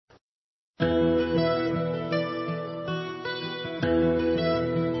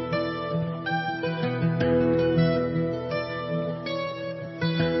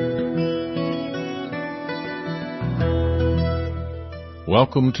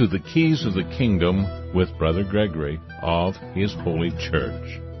Welcome to the Keys of the Kingdom with Brother Gregory of His Holy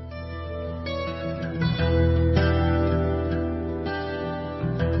Church.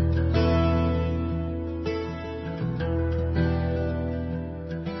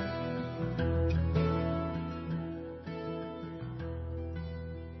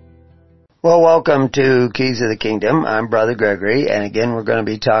 Well, welcome to Keys of the Kingdom. I'm Brother Gregory, and again we're going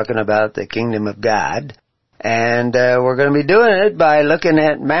to be talking about the Kingdom of God. And we're going to be doing it by looking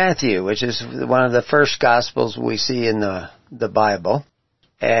at Matthew, which is one of the first Gospels we see in the Bible.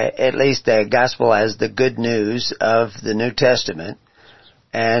 At least the Gospel as the good news of the New Testament.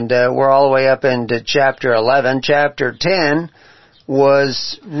 And we're all the way up into chapter 11. Chapter 10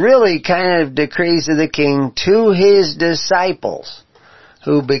 was really kind of decrees of the King to His disciples,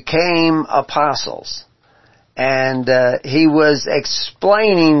 who became apostles. And he was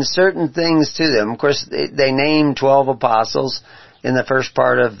explaining certain things to them. Of course, they named 12 apostles in the first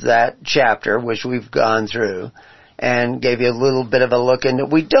part of that chapter, which we've gone through, and gave you a little bit of a look into.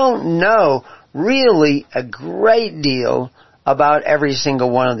 We don't know really a great deal about every single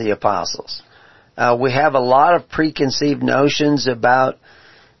one of the apostles. We have a lot of preconceived notions about,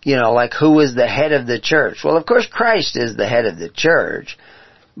 like who is the head of the church. Well, of course, Christ is the head of the church.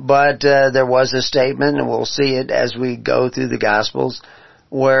 But there was a statement, and we'll see it as we go through the Gospels,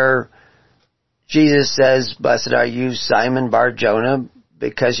 where Jesus says, "Blessed are you, Simon Bar-Jonah,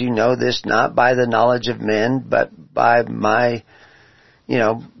 because you know this not by the knowledge of men, but by by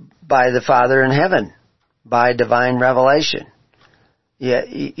the Father in heaven, by divine revelation." Yeah,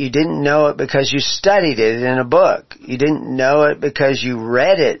 you didn't know it because you studied it in a book. You didn't know it because you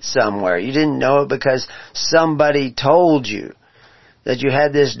read it somewhere. You didn't know it because somebody told you. That you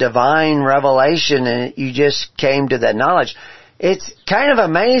had this divine revelation and you just came to that knowledge. It's kind of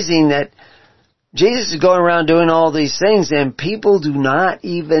amazing that Jesus is going around doing all these things and people do not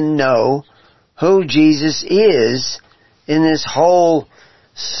even know who Jesus is in this whole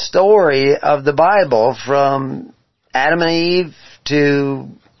story of the Bible from Adam and Eve to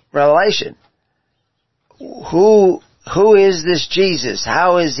Revelation. Who is this Jesus?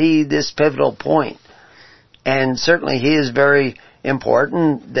 How is He this pivotal point? And certainly He is very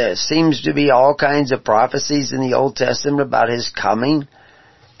important. There seems to be all kinds of prophecies in the Old Testament about His coming,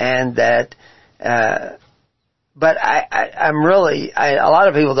 and that, but a lot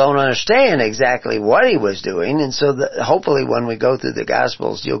of people don't understand exactly what He was doing, and so hopefully when we go through the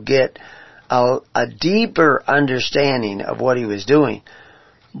Gospels, you'll get a deeper understanding of what He was doing.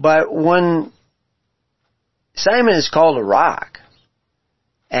 But when Simon is called a rock,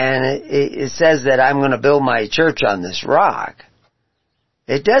 and it says that I'm going to build my church on this rock,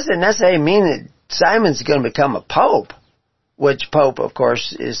 it doesn't necessarily mean that Simon's going to become a pope, which pope, of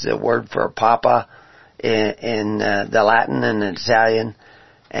course, is the word for papa in the Latin and Italian.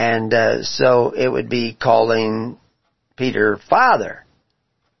 And so it would be calling Peter father.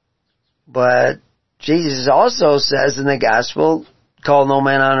 But Jesus also says in the gospel, call no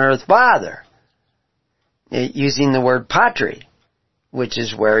man on earth father, using the word patri, which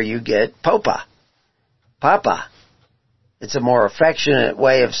is where you get popa, papa. It's a more affectionate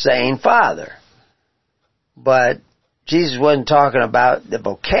way of saying father. But Jesus wasn't talking about the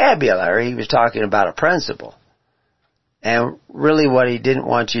vocabulary, He was talking about a principle. And really what He didn't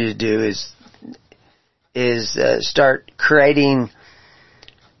want you to do is start creating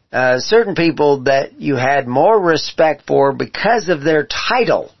certain people that you had more respect for because of their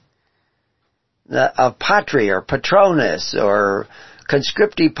title of patri or patronus or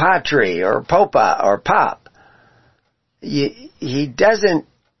conscripti patri or popa or pop. He doesn't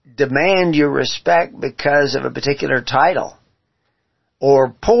demand your respect because of a particular title.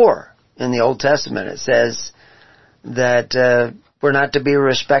 Or poor. In the Old Testament it says that we're not to be a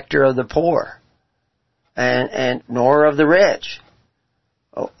respecter of the poor. And nor of the rich.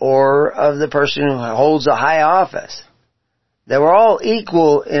 Or of the person who holds a high office. They were all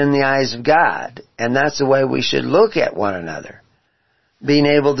equal in the eyes of God. And that's the way we should look at one another. Being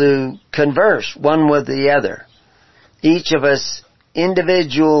able to converse one with the other. Each of us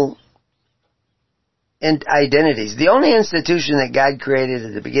individual identities. The only institution that God created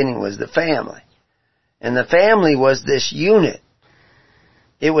at the beginning was the family. And the family was this unit.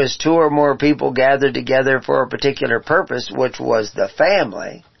 It was two or more people gathered together for a particular purpose, which was the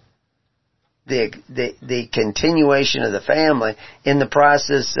family. The continuation of the family in the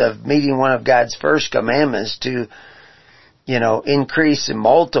process of meeting one of God's first commandments to, increase and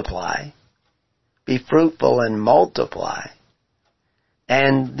multiply. Be fruitful and multiply.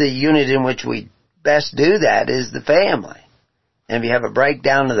 And the unit in which we best do that is the family. And if you have a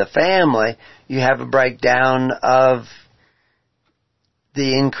breakdown of the family, you have a breakdown of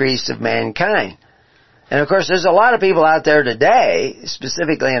the increase of mankind. And of course, there's a lot of people out there today,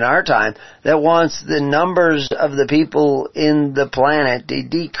 specifically in our time, that wants the numbers of the people in the planet to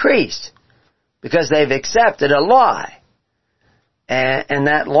decrease because they've accepted a lie. And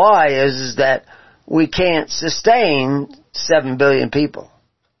that lie is that we can't sustain 7 billion people,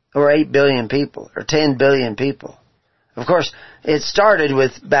 or 8 billion people, or 10 billion people. Of course, it started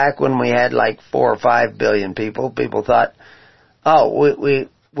with back when we had like 4 or 5 billion people. People thought, oh, we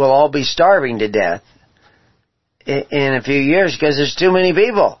will all be starving to death in a few years because there's too many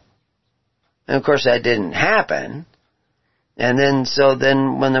people. And of course that didn't happen. And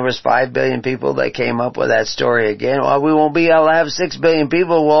then when there was 5 billion people, they came up with that story again. Well, we won't be able to have 6 billion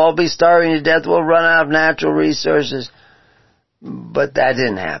people. We'll all be starving to death. We'll run out of natural resources. But that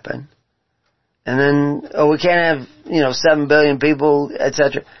didn't happen. And then, we can't have, 7 billion people,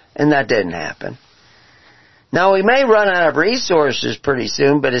 etc. And that didn't happen. Now, we may run out of resources pretty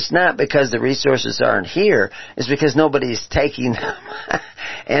soon, but it's not because the resources aren't here. It's because nobody's taking them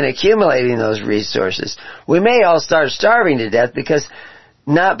and accumulating those resources. We may all start starving to death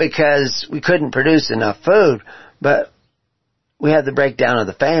not because we couldn't produce enough food, but we have the breakdown of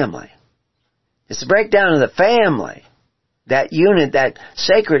the family. It's the breakdown of the family, that unit, that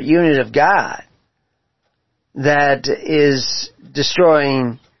sacred unit of God, that is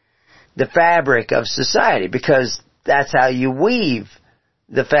destroying the fabric of society, because that's how you weave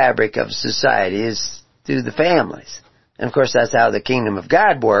the fabric of society, is through the families. And of course that's how the kingdom of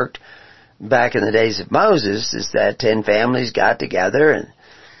God worked back in the days of Moses, is that 10 families got together and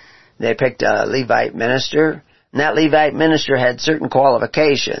they picked a Levite minister, and that Levite minister had certain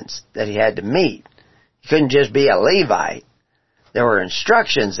qualifications that he had to meet. He couldn't just be a Levite. There were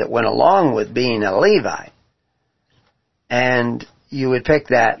instructions that went along with being a Levite. And you would pick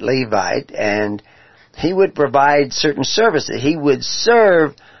that Levite, and he would provide certain services. He would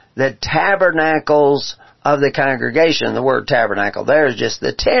serve the tabernacles of the congregation. The word tabernacle there is just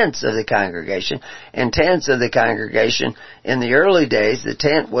the tents of the congregation. And tents of the congregation, in the early days, the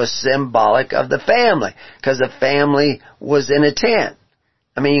tent was symbolic of the family, because the family was in a tent.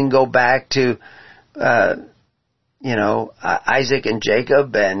 I mean, you can go back to, Isaac and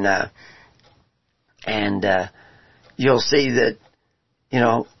Jacob, and you'll see that,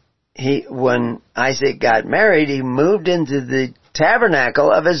 when Isaac got married, he moved into the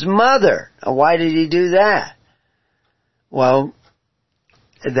tabernacle of his mother. Now, why did he do that? Well,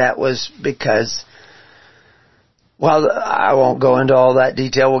 that was because, I won't go into all that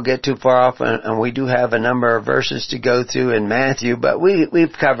detail. We'll get too far off, and we do have a number of verses to go through in Matthew, but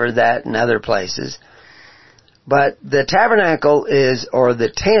we've covered that in other places. But the tabernacle or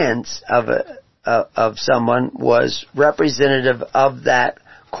the tents of someone was representative of that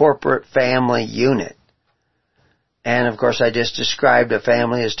corporate family unit. And of course I just described a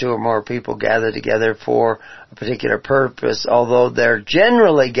family as 2 or more people gathered together for a particular purpose, although they're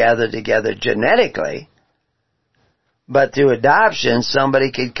generally gathered together genetically. But through adoption,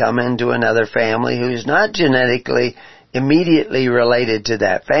 somebody could come into another family who's not genetically immediately related to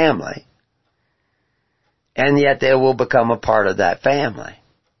that family, and yet they will become a part of that family.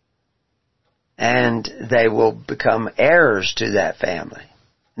 And they will become heirs to that family.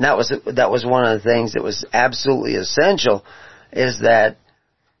 And that was one of the things that was absolutely essential, is that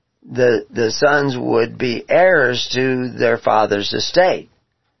the sons would be heirs to their father's estate.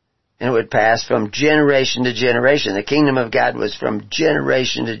 And it would pass from generation to generation. The kingdom of God was from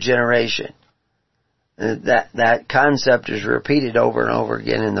generation to generation. And that concept is repeated over and over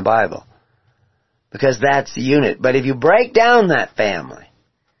again in the Bible, because that's the unit. But if you break down that family,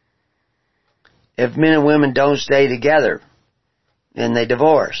 if men and women don't stay together, and they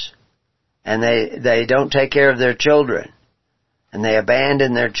divorce, and they don't take care of their children, and they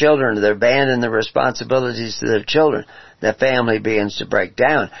abandon their children, they abandon the responsibilities to their children, the family begins to break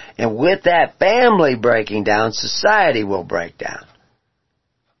down. And with that family breaking down, society will break down.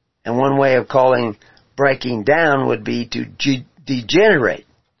 And one way of calling breaking down would be to degenerate.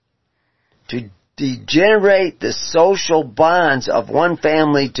 To degenerate the social bonds of one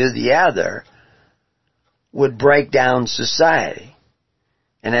family to the other would break down society.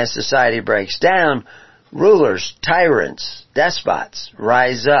 And as society breaks down, rulers, tyrants, despots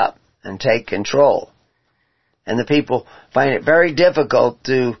rise up and take control. And the people find it very difficult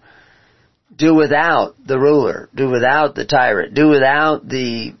to do without the ruler, do without the tyrant, do without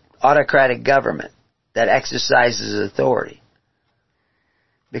the autocratic government that exercises authority.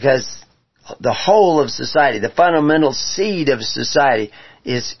 Because the whole of society, the fundamental seed of society,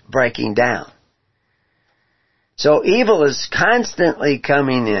 is breaking down. So evil is constantly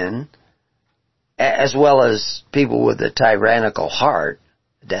coming in as well as people with a tyrannical heart,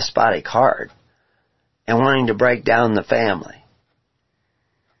 a despotic heart, and wanting to break down the family.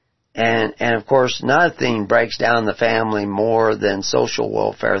 And of course, nothing breaks down the family more than social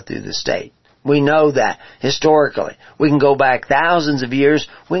welfare through the state. We know that historically. We can go back thousands of years.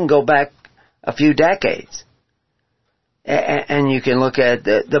 We can go back a few decades. And you can look at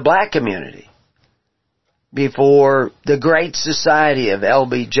the black community before the Great Society of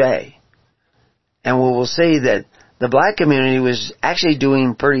LBJ. And we will see that the black community was actually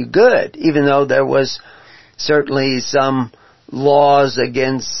doing pretty good, even though there was certainly some laws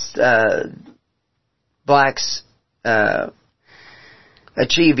against blacks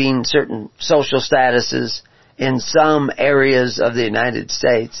achieving certain social statuses in some areas of the United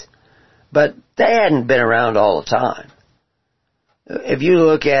States, but they hadn't been around all the time. If you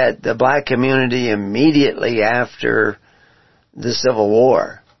look at the black community immediately after the Civil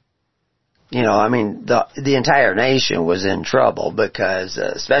War, the entire nation was in trouble because,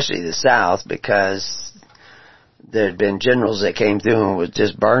 especially the South, because there had been generals that came through and was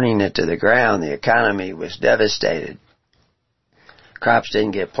just burning it to the ground. The economy was devastated. Crops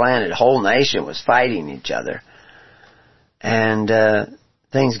didn't get planted. The whole nation was fighting each other. And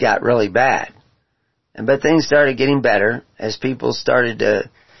things got really bad. But things started getting better as people started to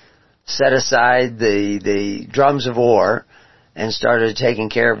set aside the drums of war and started taking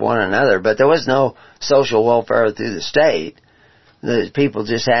care of one another. But there was no social welfare through the state. The people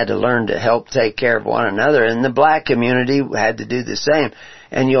just had to learn to help take care of one another, and the black community had to do the same.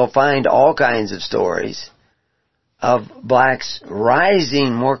 And you'll find all kinds of stories of blacks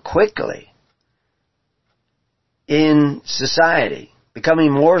rising more quickly in society,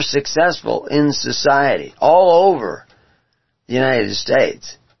 becoming more successful in society all over the United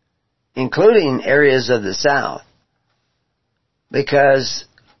States, including areas of the South. Because,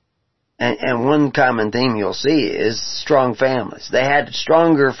 and one common theme you'll see is strong families. They had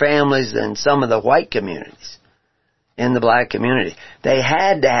stronger families than some of the white communities in the black community. They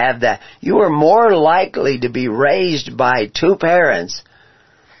had to have that. You were more likely to be raised by two parents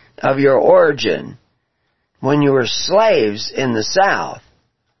of your origin when you were slaves in the South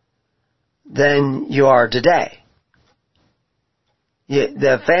than you are today.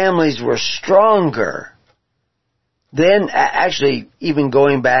 The families were stronger. Then, actually, even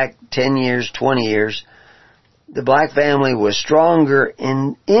going back 10 years, 20 years, the black family was stronger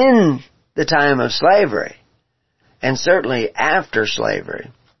in the time of slavery, and certainly after slavery,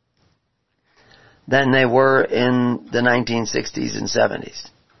 than they were in the 1960s and 70s.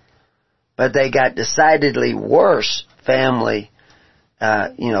 But they got decidedly worse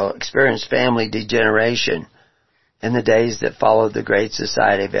experienced family degeneration in the days that followed the Great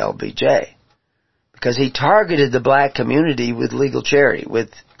Society of LBJ. Because he targeted the black community with legal charity,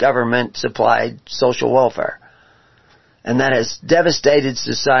 with government-supplied social welfare. And that has devastated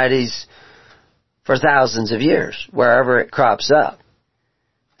societies for thousands of years, wherever it crops up.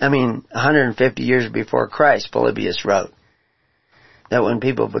 150 years before Christ, Polybius wrote that when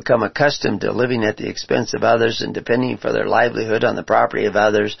people become accustomed to living at the expense of others and depending for their livelihood on the property of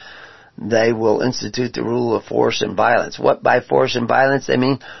others, they will institute the rule of force and violence. What by force and violence they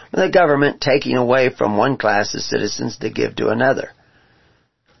mean? The government taking away from one class of citizens to give to another.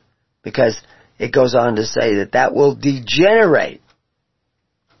 Because it goes on to say that will degenerate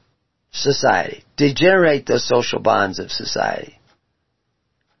society, degenerate the social bonds of society.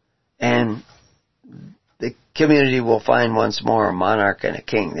 And the community will find once more a monarch and a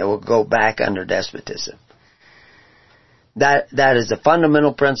king. They will go back under despotism. That is a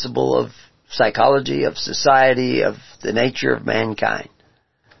fundamental principle of psychology, of society, of the nature of mankind.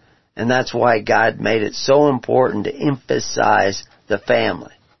 And that's why God made it so important to emphasize the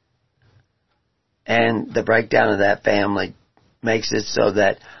family. And the breakdown of that family makes it so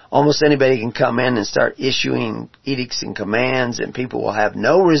that almost anybody can come in and start issuing edicts and commands, and people will have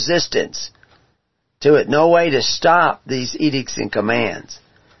no resistance to it, no way to stop these edicts and commands.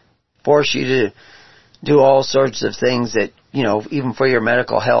 Force you to do all sorts of things that, even for your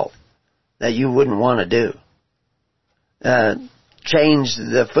medical health, that you wouldn't want to do. Change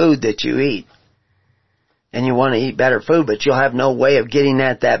the food that you eat. And you want to eat better food, but you'll have no way of getting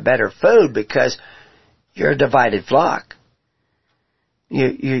at that better food because you're a divided flock.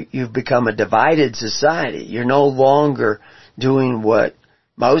 You've become a divided society. You're no longer doing what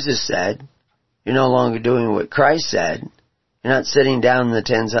Moses said. You're no longer doing what Christ said. You're not sitting down in the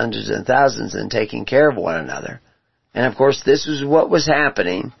tens, hundreds, and thousands and taking care of one another. And of course, this is what was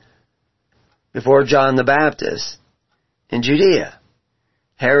happening before John the Baptist in Judea.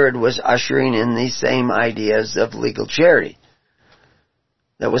 Herod was ushering in these same ideas of legal charity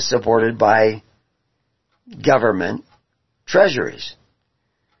that was supported by government treasuries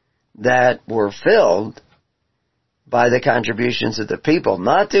that were filled by the contributions of the people,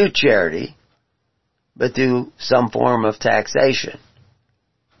 not through charity, but through some form of taxation.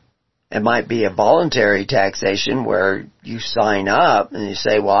 It might be a voluntary taxation where you sign up and you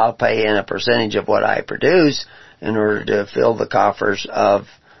say, well, I'll pay in a percentage of what I produce in order to fill the coffers of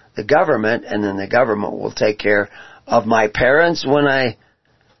the government, and then the government will take care of my parents when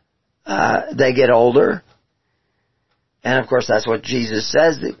they get older. And of course that's what Jesus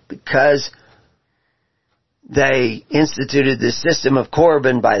says, that because they instituted the system of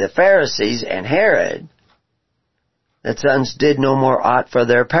Corban by the Pharisees and Herod, that sons did no more aught for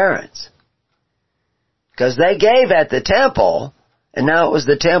their parents. Because they gave at the temple, and now it was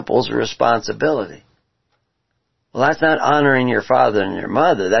the temple's responsibility. Well, that's not honoring your father and your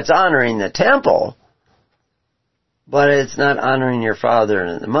mother. That's honoring the temple, but it's not honoring your father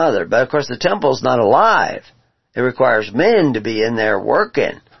and the mother. But of course the temple's not alive. It requires men to be in there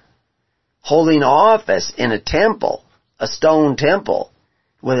working, holding office in a temple, a stone temple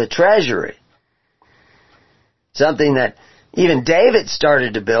with a treasury. Something that even David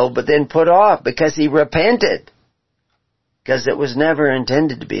started to build but then put off because he repented. Because it was never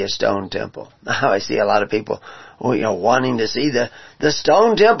intended to be a stone temple. Now I see a lot of people, wanting to see the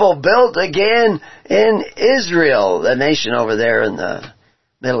stone temple built again in Israel, the nation over there in the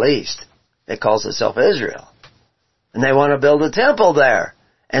Middle East. It calls itself Israel. And they want to build a temple there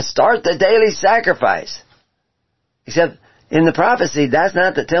and start the daily sacrifice. Except in the prophecy, that's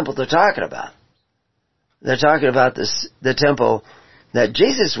not the temple they're talking about. They're talking about the temple that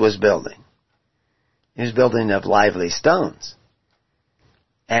Jesus was building. He was building of lively stones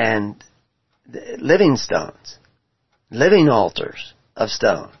and living stones, living altars of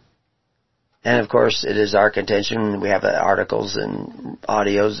stone. And of course, it is our contention, we have articles and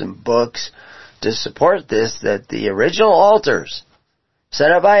audios and books to support this, that the original altars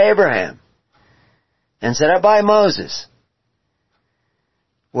set up by Abraham and set up by Moses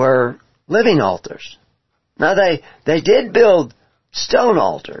were living altars. Now they did build stone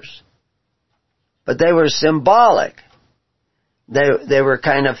altars, but they were symbolic. They were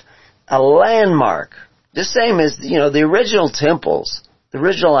kind of a landmark. The same as, the original temples, the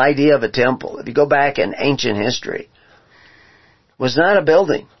original idea of a temple, if you go back in ancient history, was not a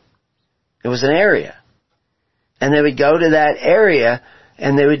building. It was an area. And they would go to that area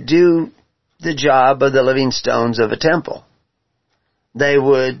and they would do the job of the living stones of a temple. They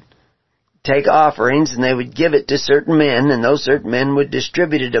would take offerings and they would give it to certain men, and those certain men would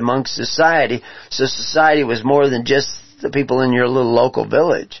distribute it amongst society. So society was more than just the people in your little local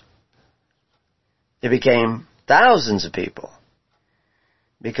village. It became thousands of people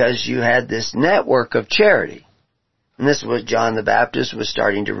because you had this network of charity. And this is what John the Baptist was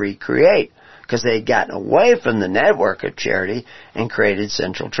starting to recreate, because they had gotten away from the network of charity and created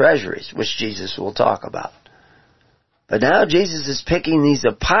central treasuries, which Jesus will talk about. But now Jesus is picking these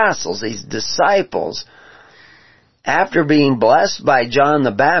apostles, these disciples, after being blessed by John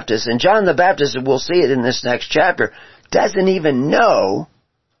the Baptist. And John the Baptist, and we'll see it in this next chapter, doesn't even know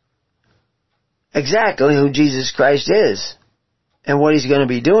exactly who Jesus Christ is and what he's going to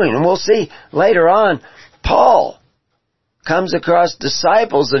be doing. And we'll see later on, Paul comes across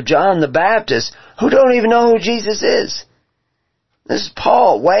disciples of John the Baptist who don't even know who Jesus is. This is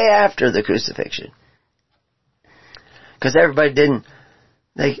Paul, way after the crucifixion. Because everybody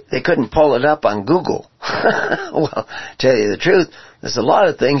they couldn't pull it up on Google. Well, tell you the truth, there's a lot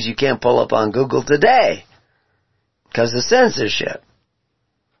of things you can't pull up on Google today because of censorship.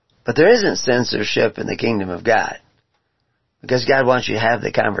 But there isn't censorship in the kingdom of God, because God wants you to have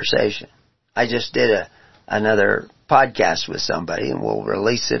the conversation. I just did another podcast with somebody, and we'll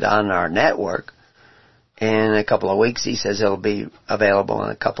release it on our network in a couple of weeks. He says it'll be available in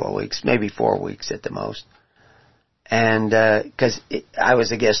a couple of weeks, maybe 4 weeks at the most. And because I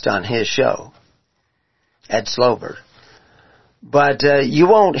was a guest on his show, Ed Slover. But you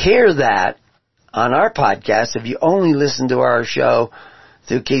won't hear that on our podcast if you only listen to our show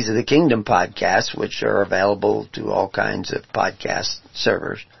through Keys of the Kingdom podcasts, which are available to all kinds of podcast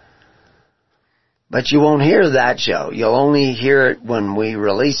servers. But you won't hear that show. You'll only hear it when we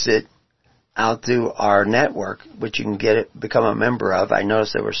release it out through our network, which you can become a member of. I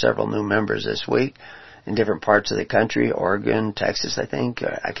noticed there were several new members this week in different parts of the country, Oregon, Texas, I think.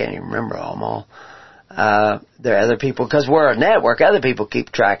 I can't even remember them all. There are other people, because we're a network, other people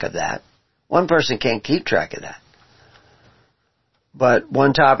keep track of that. One person can't keep track of that. But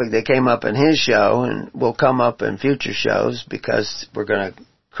one topic that came up in his show, and will come up in future shows, because we're going to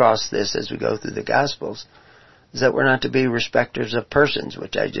cross this as we go through the Gospels, is that we're not to be respecters of persons,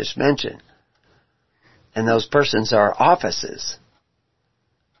 which I just mentioned. And those persons are offices.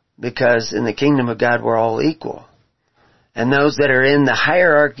 Because in the kingdom of God, we're all equal. And those that are in the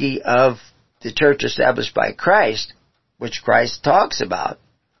hierarchy of the church established by Christ, which Christ talks about,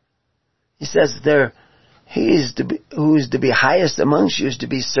 he says there, who is to be highest amongst you is to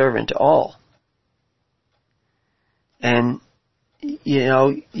be servant to all. And, you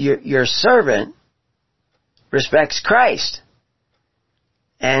know, your servant respects Christ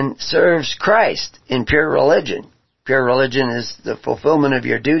and serves Christ in pure religion. Pure religion is the fulfillment of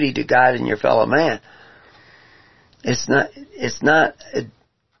your duty to God and your fellow man. It's not,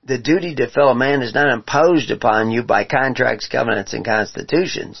 the duty to fellow man is not imposed upon you by contracts, covenants, and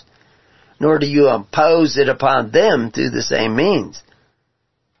constitutions, nor do you impose it upon them through the same means.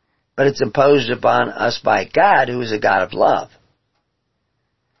 But it's imposed upon us by God, who is a God of love.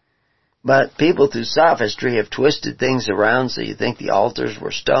 But people through sophistry have twisted things around so you think the altars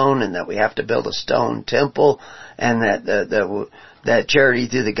were stone and that we have to build a stone temple and that charity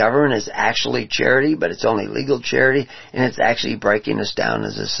through the government is actually charity, but it's only legal charity, and it's actually breaking us down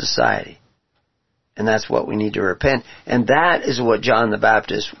as a society. And that's what we need to repent. And that is what John the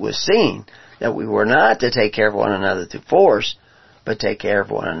Baptist was seeing, that we were not to take care of one another through force, but take care of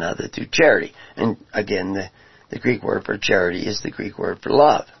one another through charity. And again, the Greek word for charity is the Greek word for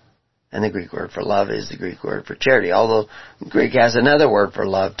love. And the Greek word for love is the Greek word for charity. Although Greek has another word for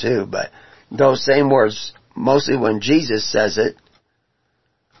love too, but those same words, mostly when Jesus says it,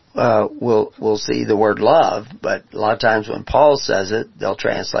 we'll see the word love, but a lot of times when Paul says it, they'll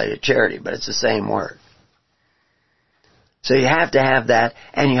translate it charity, but it's the same word. So you have to have that,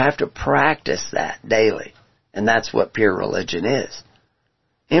 and you have to practice that daily. And that's what pure religion is.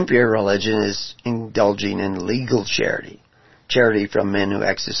 Impure religion is indulging in legal charity. Charity from men who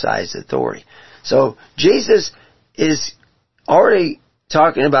exercise authority. So Jesus is already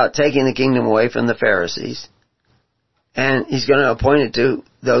talking about taking the kingdom away from the Pharisees, and he's going to appoint it to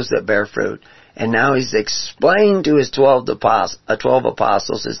those that bear fruit. And now he's explained to his 12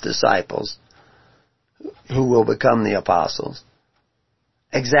 apostles, his disciples, who will become the apostles,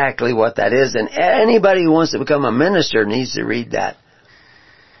 exactly what that is. And anybody who wants to become a minister needs to read that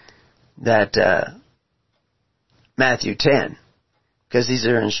Matthew 10, because these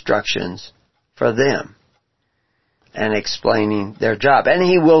are instructions for them and explaining their job. And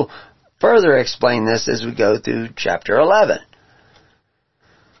he will further explain this as we go through chapter 11.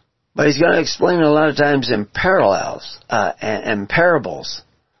 But he's going to explain it a lot of times in parallels and parables.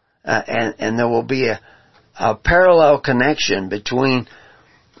 And there will be a parallel connection between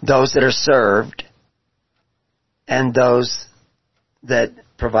those that are served and those that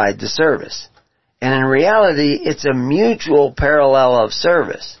provide the service. And in reality, it's a mutual parallel of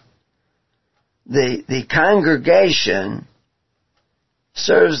service. The congregation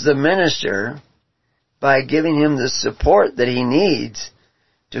serves the minister by giving him the support that he needs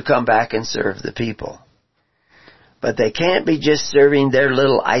to come back and serve the people. But they can't be just serving their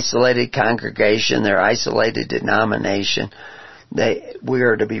little isolated congregation, their isolated denomination. We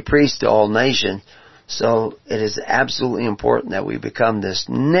are to be priests to all nations. So it is absolutely important that we become this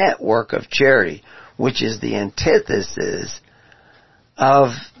network of charity, which is the antithesis of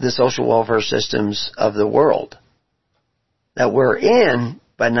the social welfare systems of the world. That we're in,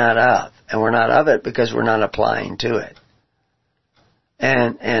 but not of. And we're not of it because we're not applying to it.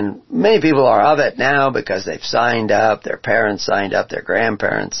 And many people are of it now because they've signed up, their parents signed up, their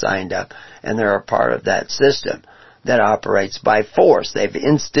grandparents signed up, and they're a part of that system that operates by force. They've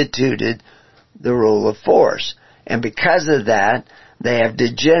instituted the rule of force. And because of that, they have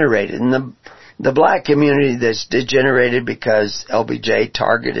degenerated. And the black community that's degenerated because LBJ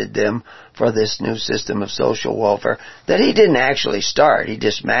targeted them for this new system of social welfare that he didn't actually start. He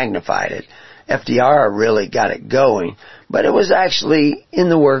just magnified it. FDR really got it going. But it was actually in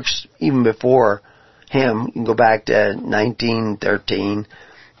the works even before him. You can go back to 1913.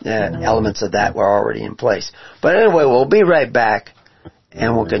 Elements of that were already in place. But anyway, we'll be right back.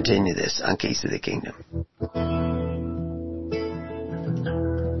 And we'll continue this on Keys to the Kingdom.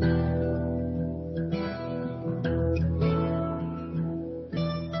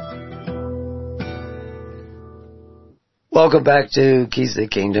 Welcome back to Keys to the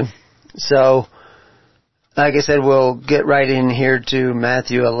Kingdom. So, like I said, we'll get right in here to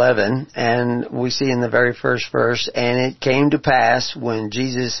Matthew 11, and we see in the very first verse, and it came to pass when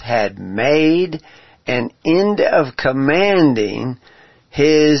Jesus had made an end of commanding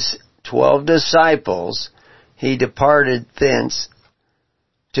his 12 disciples, he departed thence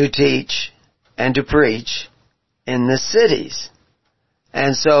to teach and to preach in the cities.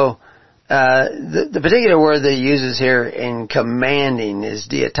 And so, the particular word that he uses here in commanding is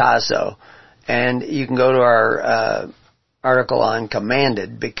diatasso. And you can go to our article on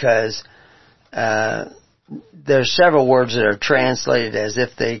commanded, because there's several words that are translated as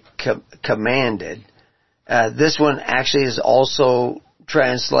if they commanded. This one actually is also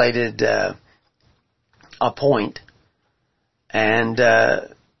translated appoint, and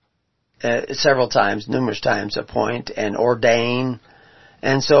several times, numerous times, appoint and ordain.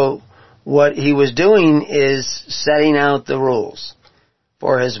 And so what he was doing is setting out the rules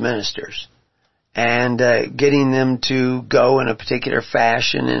for his ministers and getting them to go in a particular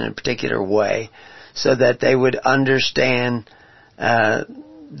fashion, in a particular way, so that they would understand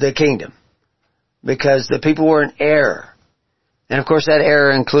the kingdom. Because the people were in error. And of course that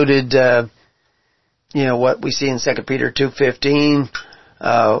error included, what we see in 2 Peter 2:15,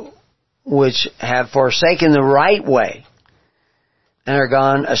 which have forsaken the right way and are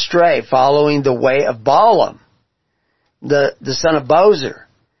gone astray, following the way of Balaam, the son of Bozer,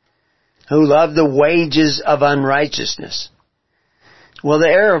 who loved the wages of unrighteousness. Well, the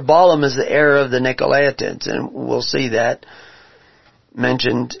error of Balaam is the error of the Nicolaitans, and we'll see that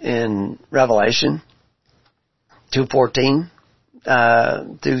mentioned in Revelation 2:14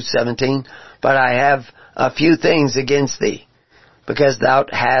 through 17. But I have a few things against thee, because thou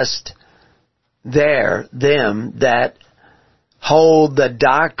hast there them that hold the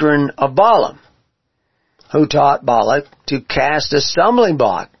doctrine of Balaam, who taught Balak to cast a stumbling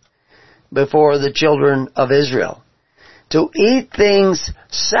block before the children of Israel, to eat things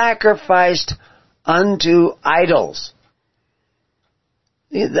sacrificed unto idols.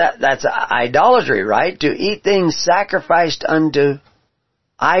 That's idolatry, right? To eat things sacrificed unto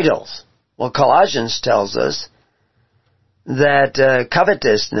idols. Well, Colossians tells us that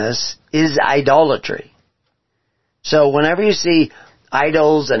covetousness is idolatry. So whenever you see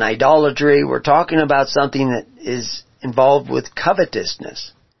idols and idolatry, we're talking about something that is involved with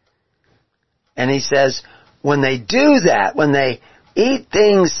covetousness. And he says, when they do that, when they eat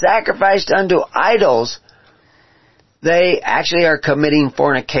things sacrificed unto idols, they actually are committing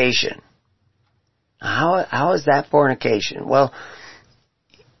fornication. How is that fornication? Well,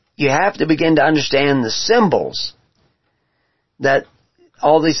 you have to begin to understand the symbols that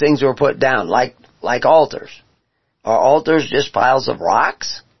all these things were put down, like altars. Are altars just piles of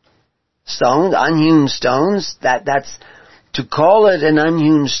rocks? Stones, unhewn stones? That's to call it an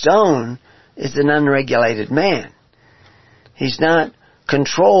unhewn stone is an unregulated man. He's not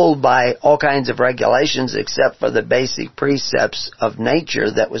controlled by all kinds of regulations except for the basic precepts of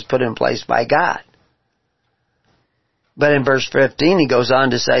nature that was put in place by God. But in verse 15 he goes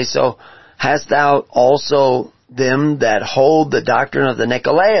on to say, so hast thou also them that hold the doctrine of the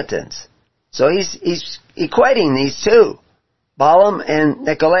Nicolaitans. So he's equating these two, Balaam and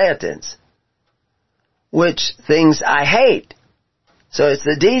Nicolaitans, which things I hate. So it's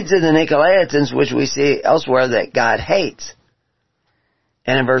the deeds of the Nicolaitans which we see elsewhere that God hates.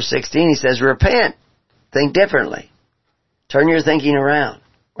 And in verse 16 he says, repent, think differently, turn your thinking around.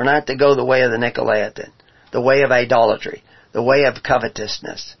 We're not to go the way of the Nicolaitan, the way of idolatry, the way of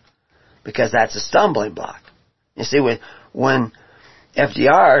covetousness, because that's a stumbling block. You see, when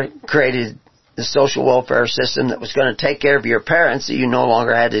FDR created the social welfare system that was going to take care of your parents, so you no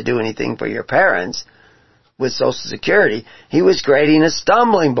longer had to do anything for your parents with Social Security, he was creating a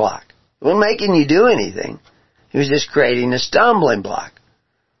stumbling block. He wasn't making you do anything. He was just creating a stumbling block.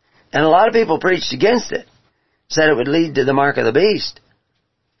 And a lot of people preached against it, said it would lead to the mark of the beast,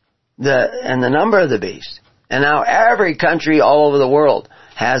 and the number of the beast. And now every country all over the world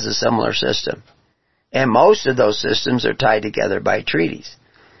has a similar system. And most of those systems are tied together by treaties.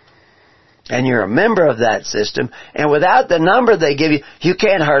 And you're a member of that system, and without the number they give you, you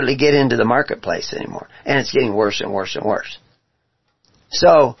can't hardly get into the marketplace anymore. And it's getting worse and worse and worse.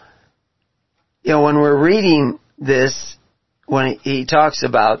 So, when we're reading this, when he talks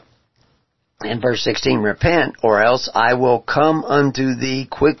about, in verse 16, repent, or else I will come unto thee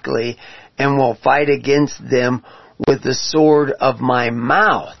quickly, and will fight against them with the sword of my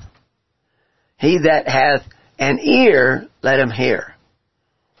mouth. He that hath an ear, let him hear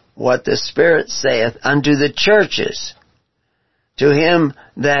what the Spirit saith unto the churches. To him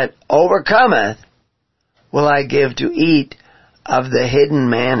that overcometh will I give to eat of the hidden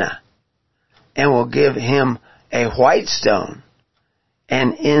manna, and will give him a white stone,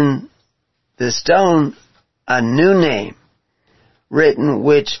 and in the stone a new name, written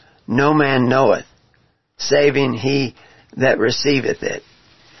which no man knoweth, saving he that receiveth it.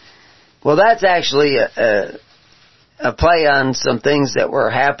 Well, that's actually a play on some things that were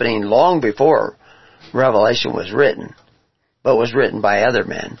happening long before Revelation was written, but was written by other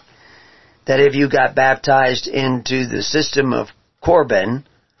men. That if you got baptized into the system of Corban,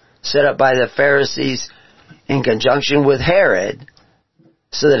 set up by the Pharisees in conjunction with Herod,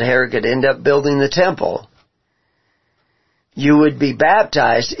 so that Herod could end up building the temple, you would be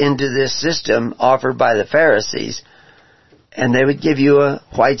baptized into this system offered by the Pharisees, and they would give you a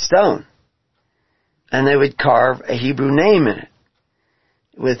white stone. And they would carve a Hebrew name in it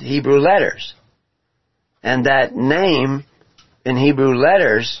with Hebrew letters. And that name in Hebrew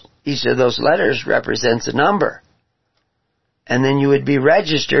letters, each of those letters represents a number. And then you would be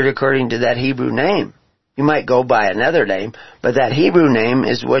registered according to that Hebrew name. You might go by another name, but that Hebrew name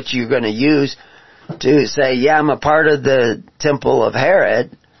is what you're going to use to say, yeah, I'm a part of the temple of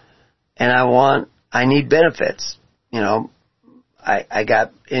Herod, and I need benefits. You know, I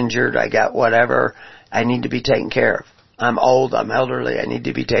got injured, I got whatever, I need to be taken care of. I'm old, I'm elderly, I need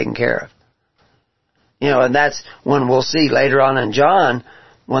to be taken care of. You know, and that's when we'll see later on in John,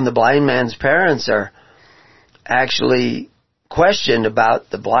 when the blind man's parents are actually questioned about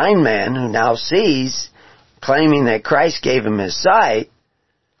the blind man who now sees, claiming that Christ gave him his sight.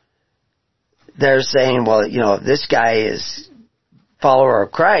 They're saying, well, you know, if this guy is follower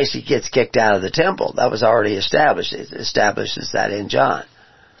of Christ, he gets kicked out of the temple. That was already established. It establishes that in John.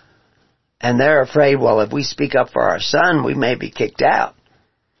 And they're afraid, well, if we speak up for our son, we may be kicked out.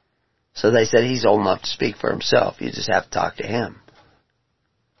 So they said, he's old enough to speak for himself. You just have to talk to him.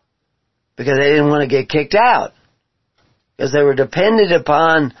 Because they didn't want to get kicked out. Because they were dependent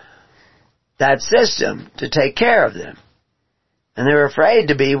upon that system to take care of them. And they were afraid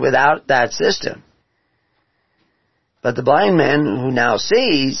to be without that system. But the blind man who now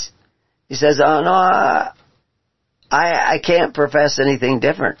sees, he says, oh no, I can't profess anything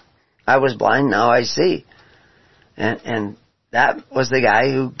different. I was blind, now I see. And that was the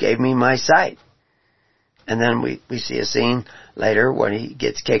guy who gave me my sight. And then we see a scene later when he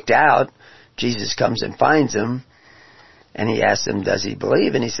gets kicked out. Jesus comes and finds him. And he asks him, does he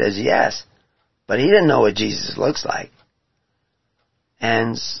believe? And he says, yes. But he didn't know what Jesus looks like.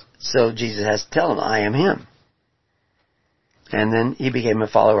 And so Jesus has to tell him, I am him. And then he became a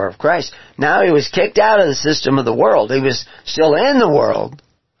follower of Christ. Now he was kicked out of the system of the world. He was still in the world,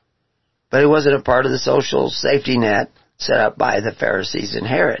 but he wasn't a part of the social safety net set up by the Pharisees and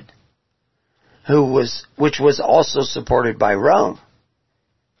Herod, which was also supported by Rome,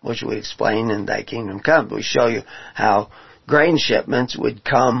 which we explain in Thy Kingdom Come. We show you how grain shipments would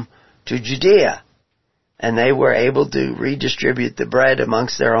come to Judea, and they were able to redistribute the bread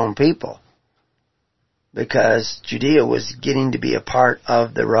amongst their own people, because Judea was getting to be a part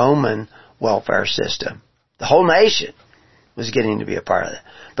of the Roman welfare system. The whole nation was getting to be a part of it,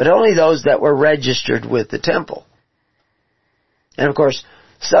 but only those that were registered with the temple. And of course,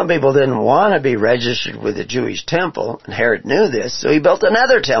 some people didn't want to be registered with the Jewish temple, and Herod knew this, so he built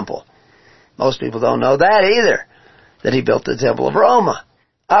another temple. Most people don't know that either, that he built the temple of Roma.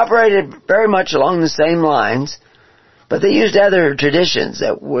 Operated very much along the same lines, but they used other traditions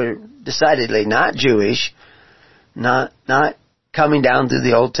that were decidedly not Jewish, not coming down through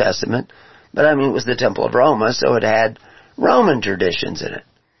the Old Testament, but I mean it was the temple of Roma, so it had Roman traditions in it.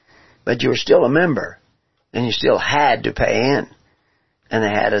 But you were still a member, and you still had to pay in. And they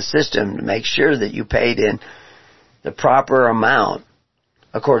had a system to make sure that you paid in the proper amount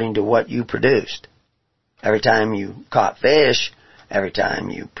according to what you produced. Every time you caught fish, every time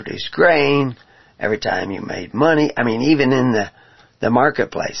you produced grain, every time you made money, I mean, even in the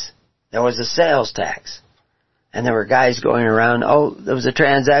marketplace, there was a sales tax. And there were guys going around, oh, there was a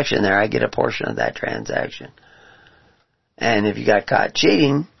transaction there, I get a portion of that transaction. And if you got caught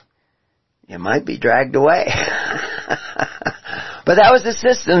cheating, you might be dragged away. But that was the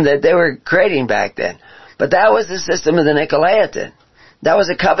system that they were creating back then. But that was the system of the Nicolaitan. That was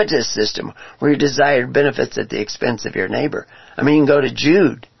a covetous system where you desired benefits at the expense of your neighbor. I mean, you can go to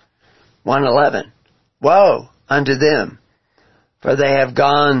Jude 1:11. Woe unto them, for they have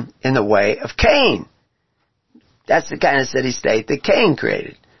gone in the way of Cain. That's the kind of city-state that Cain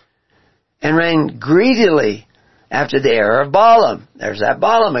created. And ran greedily after the error of Balaam. There's that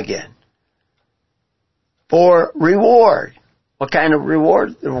Balaam again. For reward. What kind of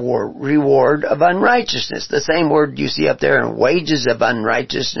reward? The reward of unrighteousness. The same word you see up there in wages of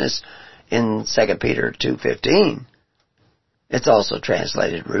unrighteousness in 2 Peter 2:15. It's also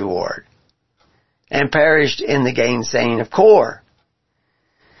translated reward. And perished in the gainsaying of Kor.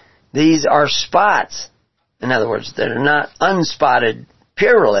 These are spots. In other words, they're not unspotted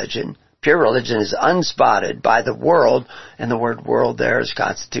pure religion. Pure religion is unspotted by the world, and the word world there is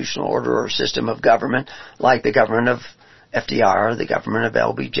constitutional order or system of government, like the government of FDR, the government of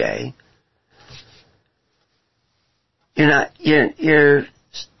LBJ.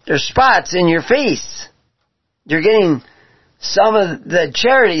 There's spots in your feasts. You're getting some of the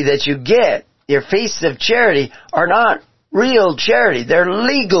charity that you get, your feasts of charity, are not real charity. They're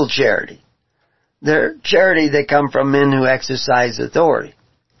legal charity. They're charity that come from men who exercise authority.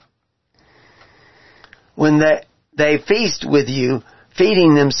 When they feast with you,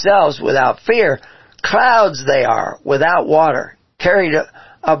 feeding themselves without fear, clouds they are, without water, carried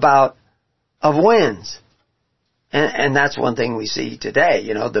about of winds. And that's one thing we see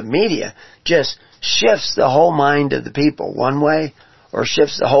today. The media just shifts the whole mind of the people one way, or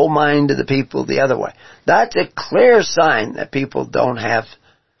shifts the whole mind of the people the other way. That's a clear sign that people don't have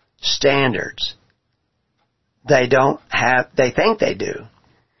standards. They think they do,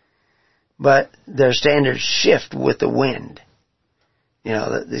 but their standards shift with the wind.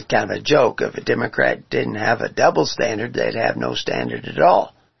 It's kind of a joke. If a Democrat didn't have a double standard, they'd have no standard at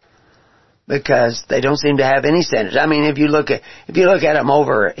all. Because they don't seem to have any standards. I mean, if you look at them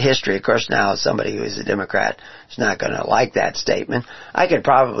over history, of course now somebody who is a Democrat is not going to like that statement. I could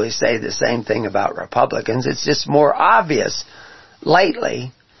probably say the same thing about Republicans. It's just more obvious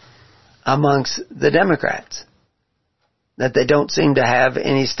lately amongst the Democrats that they don't seem to have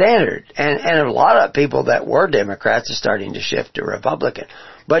any standard. And a lot of people that were Democrats are starting to shift to Republican.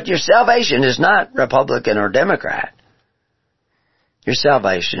 But your salvation is not Republican or Democrat. Your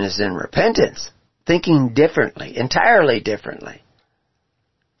salvation is in repentance, thinking differently, entirely differently.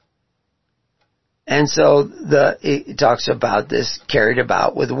 And so it talks about this carried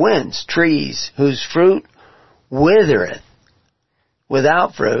about with winds, trees whose fruit withereth,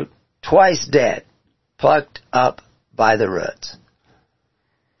 without fruit, twice dead, plucked up by the roots.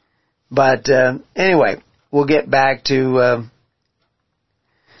 But anyway, we'll get back to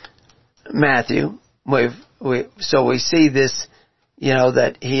Matthew. So we see this.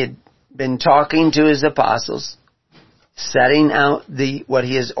 That he had been talking to his apostles, setting out what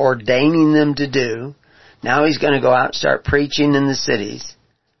he is ordaining them to do. Now he's going to go out and start preaching in the cities.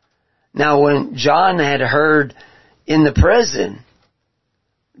 Now when John had heard in the prison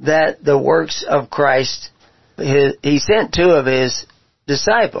that the works of Christ, he sent 2 of his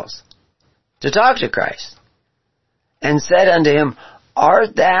disciples to talk to Christ and said unto him,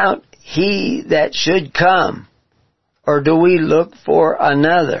 Art thou he that should come? Or do we look for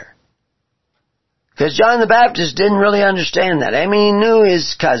another? Because John the Baptist didn't really understand that. I mean, he knew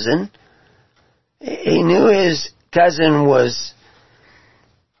his cousin. He knew his cousin was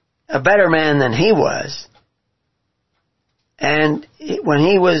a better man than he was. And when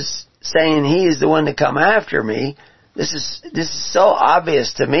he was saying he is the one to come after me, this is so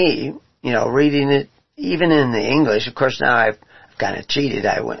obvious to me, reading it even in the English. Of course, now I've kind of cheated.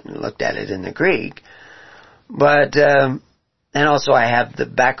 I went and looked at it in the Greek. But, and also I have the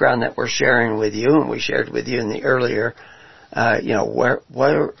background that we're sharing with you, and we shared with you in the earlier,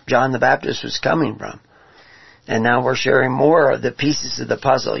 where John the Baptist was coming from. And now we're sharing more of the pieces of the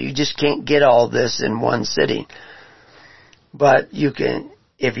puzzle. You just can't get all this in one sitting. But you can,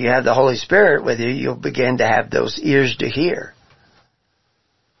 if you have the Holy Spirit with you, you'll begin to have those ears to hear.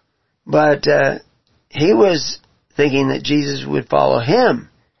 But, he was thinking that Jesus would follow him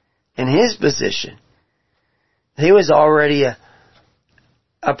in his position. He was already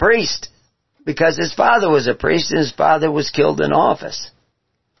a priest because his father was a priest and his father was killed in office.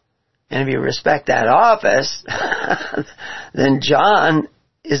 And if you respect that office, then John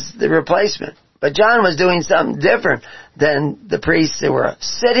is the replacement. But John was doing something different than the priests that were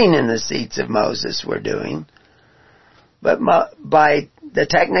sitting in the seats of Moses were doing. But by the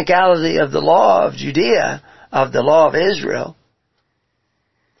technicality of the law of Judea, of the law of Israel,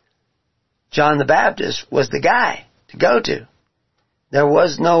 John the Baptist was the guy to go to. There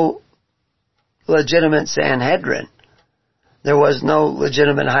was no legitimate Sanhedrin. There was no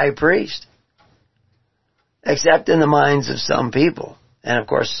legitimate high priest. Except in the minds of some people. And of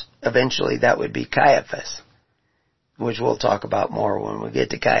course, eventually that would be Caiaphas, which we'll talk about more when we get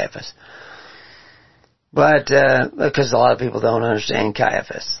to Caiaphas. But, because a lot of people don't understand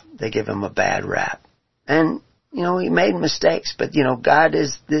Caiaphas. They give him a bad rap. And, he made mistakes, but, God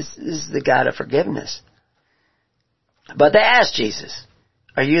is the God of forgiveness. But they asked Jesus,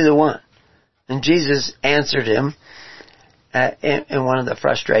 are you the one? And Jesus answered him, in one of the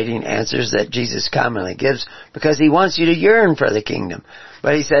frustrating answers that Jesus commonly gives, because he wants you to yearn for the kingdom.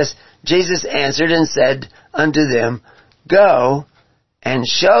 But he says, Jesus answered and said unto them, Go and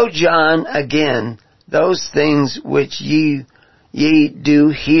show John again those things which ye do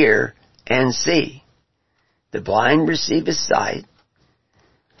hear and see. The blind receive his sight,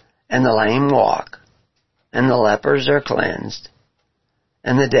 and the lame walk, and the lepers are cleansed,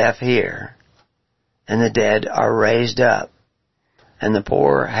 and the deaf hear, and the dead are raised up, and the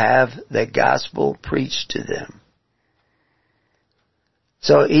poor have the gospel preached to them.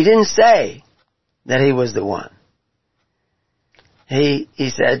 So he didn't say that he was the one. He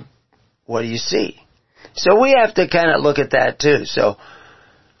said, what do you see? So we have to kind of look at that too. So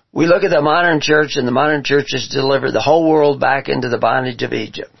we look at the modern church, and the modern church has delivered the whole world back into the bondage of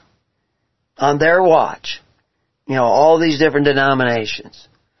Egypt. On their watch, all these different denominations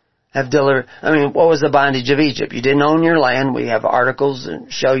have delivered. I mean, what was the bondage of Egypt? You didn't own your land. We have articles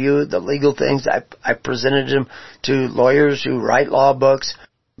and show you the legal things. I presented them to lawyers who write law books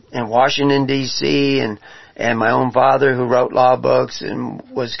in Washington, D.C., and my own father who wrote law books and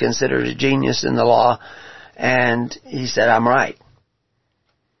was considered a genius in the law. And he said, I'm right.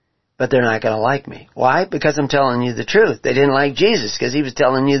 But they're not going to like me. Why? Because I'm telling you the truth. They didn't like Jesus because he was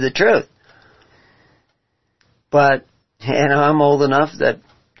telling you the truth. But, I'm old enough that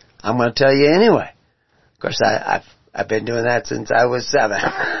I'm going to tell you anyway. Of course, I've been doing that since I was 7.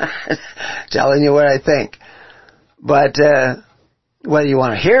 Telling you what I think. But whether you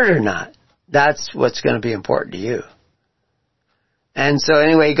want to hear it or not, that's what's going to be important to you. And so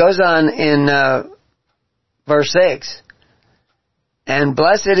anyway, he goes on in verse 6. And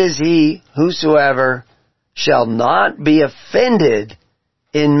blessed is he whosoever shall not be offended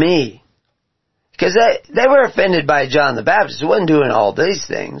in me. Because they were offended by John the Baptist. He wasn't doing all these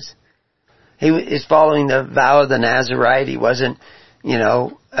things. He is following the vow of the Nazarite. He wasn't,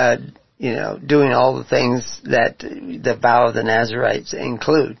 doing all the things that the vow of the Nazarites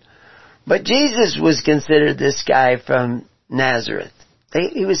include. But Jesus was considered this guy from Nazareth.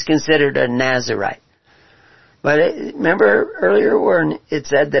 He was considered a Nazarite. But remember earlier when it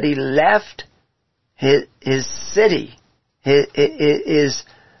said that he left his city, his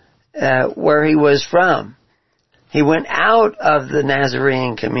where he was from. He went out of the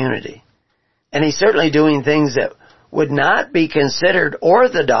Nazarene community. And he's certainly doing things that would not be considered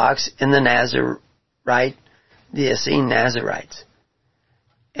orthodox in the Nazarite, the Essene Nazarites.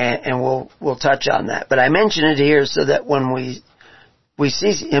 And we'll touch on that. But I mention it here so that when we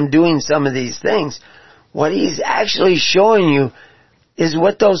see him doing some of these things, what he's actually showing you is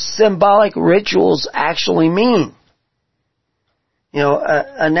what those symbolic rituals actually mean.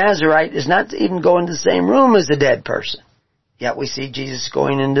 A Nazarite is not to even go into the same room as a dead person. Yet we see Jesus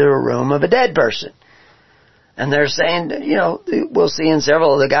going into a room of a dead person. And they're saying, we'll see in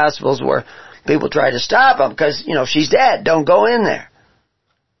several of the Gospels where people try to stop him because, she's dead. Don't go in there.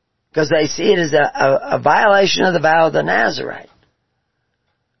 Because they see it as a violation of the vow of the Nazarite.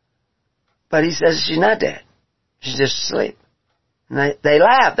 But he says she's not dead. She's just asleep. And they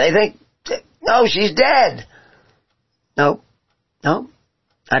laugh. They think, no, she's dead. No,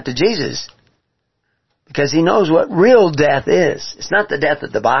 not to Jesus. Because he knows what real death is. It's not the death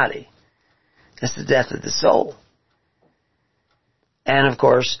of the body. It's the death of the soul. And of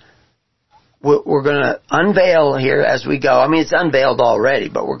course, we're going to unveil here as we go. I mean, it's unveiled already,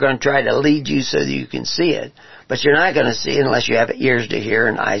 but we're going to try to lead you so that you can see it. But you're not going to see it unless you have ears to hear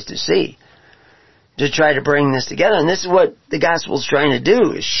and eyes to see. To try to bring this together. And this is what the gospel's trying to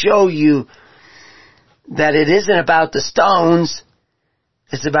do, is show you that it isn't about the stones.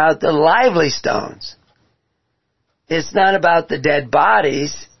 It's about the lively stones. It's not about the dead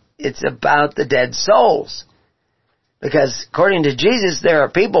bodies. It's about the dead souls. Because according to Jesus, there are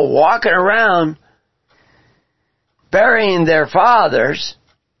people walking around burying their fathers,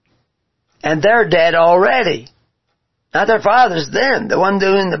 and they're dead already. Not their fathers, them, the one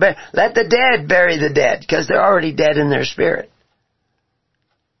doing the bury. Let the dead bury the dead, because they're already dead in their spirit.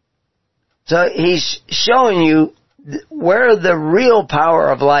 So he's showing you where the real power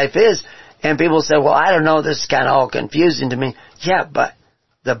of life is. And people say, well, I don't know, this is kind of all confusing to me. Yeah, but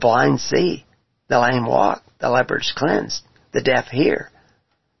the blind see, the lame walk, the leper's cleansed, the deaf hear,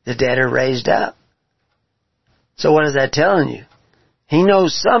 the dead are raised up. So what is that telling you? He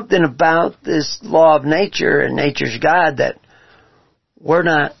knows something about this law of nature and nature's God that we're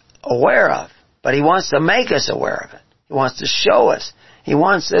not aware of. But he wants to make us aware of it. He wants to show us. He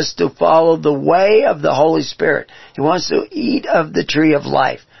wants us to follow the way of the Holy Spirit. He wants to eat of the tree of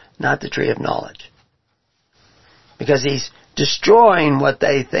life, not the tree of knowledge. Because he's destroying what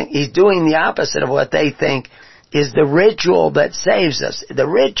they think. He's doing the opposite of what they think is the ritual that saves us. The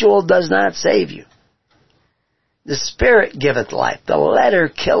ritual does not save you. The Spirit giveth life. The letter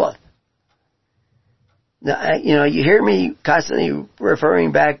killeth. Now, you hear me constantly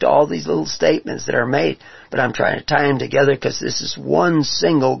referring back to all these little statements that are made, but I'm trying to tie them together because this is one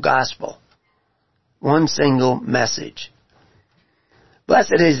single gospel. One single message.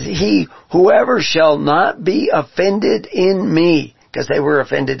 Blessed is he, whoever shall not be offended in me, because they were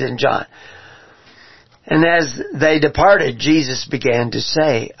offended in John. And as they departed, Jesus began to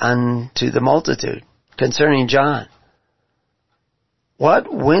say unto the multitude concerning John,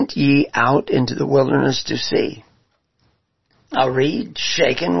 What went ye out into the wilderness to see? A reed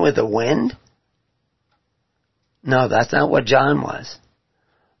shaken with the wind? No, that's not what John was.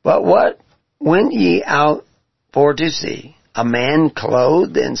 But what went ye out for to see? A man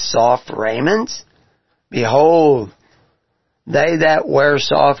clothed in soft raiments? Behold, they that wear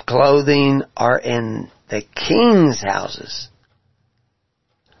soft clothing are in the king's houses.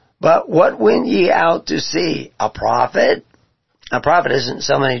 But what went ye out to see? A prophet? A prophet isn't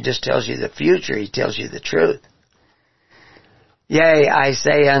somebody who just tells you the future, he tells you the truth. Yea, I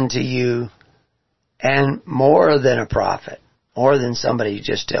say unto you, and more than a prophet, more than somebody who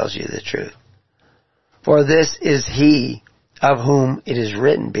just tells you the truth. For this is he of whom it is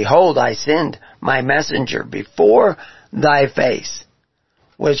written, Behold, I send my messenger before thy face,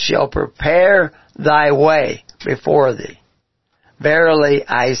 which shall prepare thy way before thee. Verily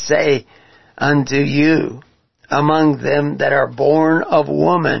I say unto you, among them that are born of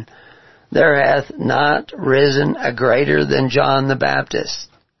woman, there hath not risen a greater than John the Baptist.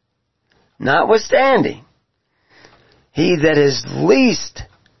 Notwithstanding, he that is least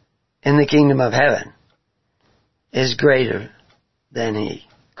in the kingdom of heaven is greater than he,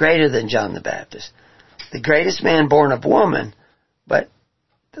 greater than John the Baptist. The greatest man born of woman, but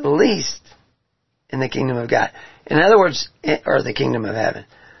the least in the kingdom of God. In other words, or the kingdom of heaven.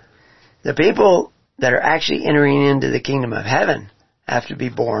 The people that are actually entering into the kingdom of heaven have to be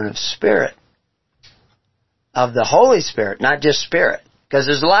born of Spirit. Of the Holy Spirit, not just Spirit. Because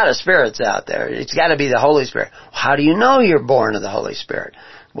there's a lot of spirits out there. It's got to be the Holy Spirit. How do you know you're born of the Holy Spirit?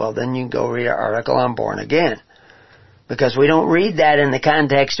 Well, then you can go read our article on born again. Because we don't read that in the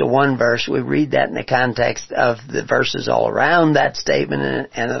context of one verse. We read that in the context of the verses all around that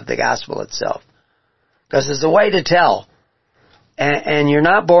statement and of the gospel itself. Because it's a way to tell. And you're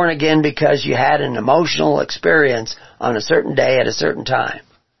not born again because you had an emotional experience on a certain day at a certain time.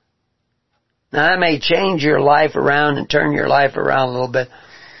 Now that may change your life around and turn your life around a little bit,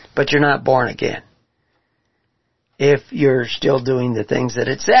 but you're not born again. If you're still doing the things that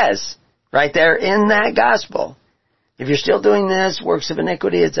it says, right there in that gospel. If you're still doing this, works of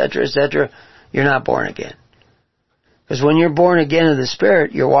iniquity, etc., you're not born again. Because when you're born again of the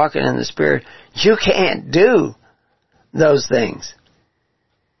Spirit, you're walking in the Spirit, you can't do those things.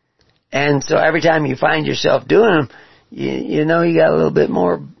 And so every time you find yourself doing them, you know you got a little bit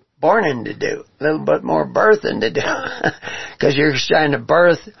more borning to do, a little bit more birthing to do. Because you're trying to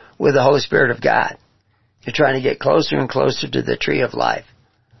birth with the Holy Spirit of God. You're trying to get closer and closer to the tree of life.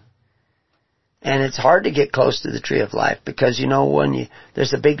 And it's hard to get close to the tree of life because, you know,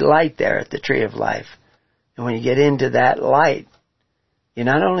 there's a big light there at the tree of life. And when you get into that light, you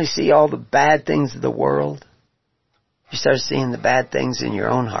not only see all the bad things of the world, you start seeing the bad things in your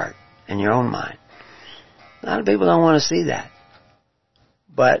own heart and your own mind. A lot of people don't want to see that.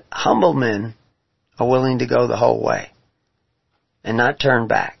 But humble men are willing to go the whole way and not turn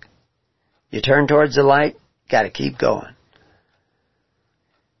back. You turn towards the light, got to keep going.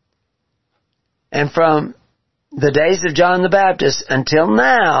 And from the days of John the Baptist until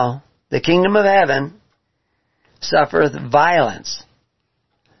now, the kingdom of heaven suffereth violence,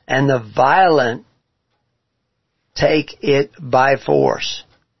 and the violent take it by force.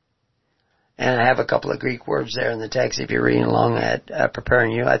 And I have a couple of Greek words there in the text. If you're reading along at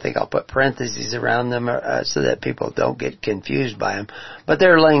preparing you, I think I'll put parentheses around them so that people don't get confused by them. But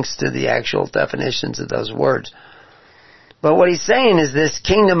there are links to the actual definitions of those words. But what he's saying is this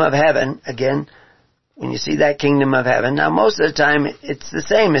kingdom of heaven, again, when you see that kingdom of heaven, now most of the time it's the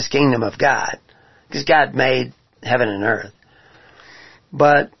same as kingdom of God, because God made heaven and earth.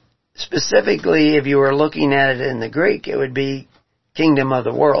 But specifically, if you were looking at it in the Greek, it would be kingdom of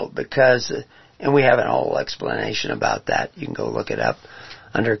the world, because, and we have an whole explanation about that. You can go look it up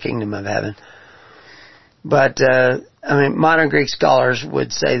under kingdom of heaven. But, modern Greek scholars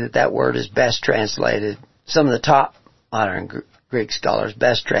would say that word is best translated, some of the top modern Greek scholars,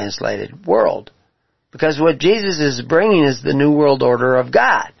 best translated world. Because what Jesus is bringing is the new world order of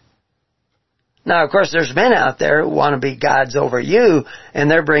God. Now, of course, there's men out there who want to be gods over you,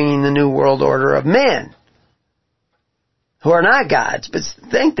 and they're bringing the new world order of men who are not gods, but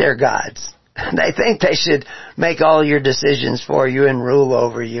think they're gods. They think they should make all your decisions for you and rule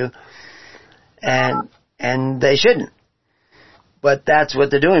over you, and they shouldn't. But that's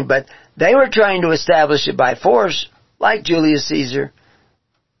what they're doing. But they were trying to establish it by force, like Julius Caesar,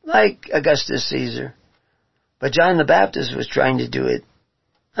 like Augustus Caesar. But John the Baptist was trying to do it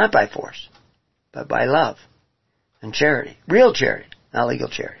not by force, but by love and charity. Real charity, not legal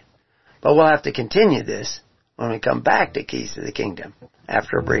charity. But we'll have to continue this when we come back to Keys to the Kingdom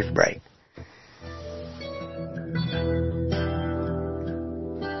after a brief break.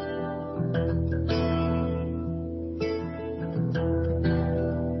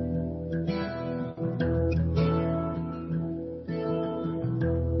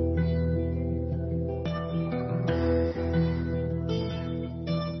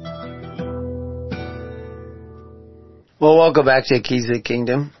 Well, welcome back to Keys of the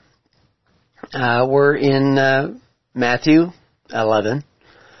Kingdom. We're in Matthew 11,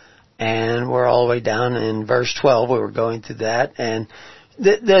 and we're all the way down in verse 12. We were going through that, and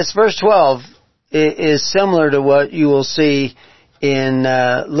this verse 12 is similar to what you will see in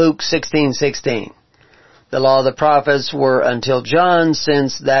Luke 16:16. The law of the prophets were until John.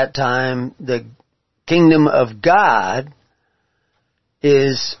 Since that time, the kingdom of God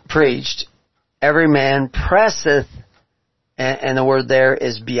is preached. Every man presseth, and the word there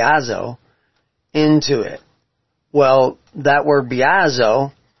is biazo, into it. Well, that word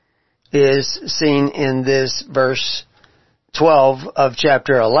biazo is seen in this verse 12 of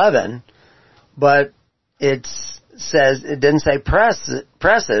chapter 11, but it didn't say presseth,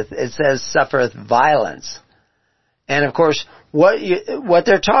 it says suffereth violence. And of course, what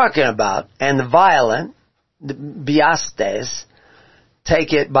they're talking about, and the violent, the biastes,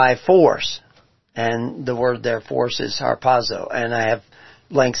 take it by force. And the word there, force, is harpazo. And I have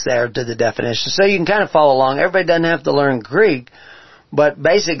links there to the definition. So you can kind of follow along. Everybody doesn't have to learn Greek, but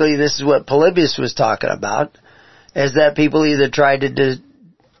basically this is what Polybius was talking about, is that people either try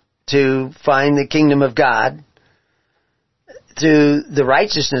to find the kingdom of God through the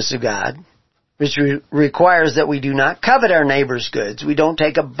righteousness of God, which requires that we do not covet our neighbor's goods. We don't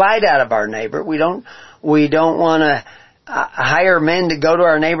take a bite out of our neighbor. We don't want to hire men to go to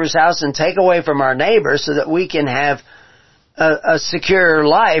our neighbor's house and take away from our neighbor so that we can have a secure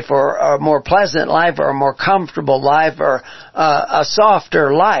life, or a more pleasant life, or a more comfortable life, or a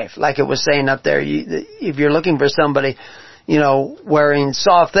softer life. Like it was saying up there, if you're looking for somebody, wearing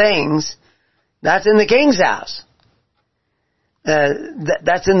soft things, that's in the king's house.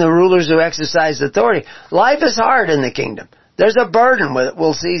 That's in the rulers who exercise authority. Life is hard in the kingdom. There's a burden with it.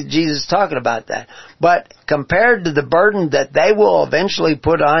 We'll see Jesus talking about that. But compared to the burden that they will eventually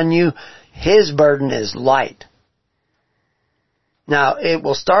put on you, His burden is light. Now, it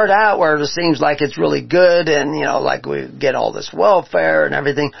will start out where it seems like it's really good and, like we get all this welfare and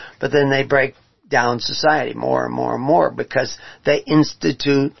everything, but then they break down society more and more and more because they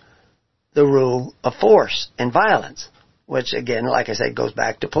institute the rule of force and violence, which again, like I said, goes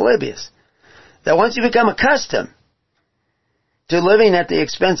back to Polybius. That once you become accustomed to living at the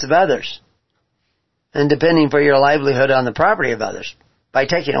expense of others and depending for your livelihood on the property of others by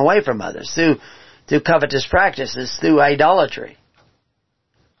taking away from others through covetous practices, through idolatry,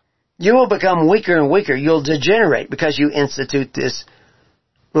 you will become weaker and weaker. You'll degenerate because you institute this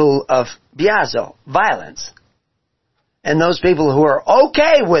rule of biazo, violence. And those people who are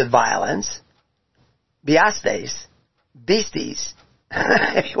okay with violence, biastes, beasties,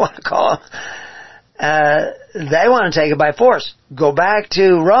 if you want to call them, they want to take it by force. Go back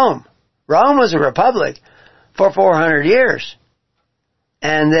to Rome. Rome was a republic for 400 years.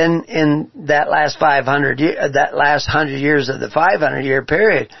 And then in that last 100 years of the 500-year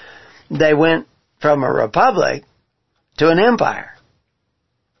period, they went from a republic to an empire.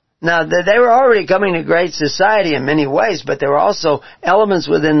 Now, they were already coming to great society in many ways, but there were also elements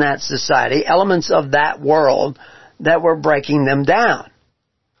within that society, elements of that world, that were breaking them down.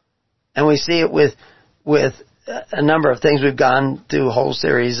 And we see it with a number of things. We've gone through a whole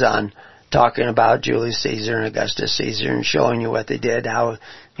series on talking about Julius Caesar and Augustus Caesar and showing you what they did, how,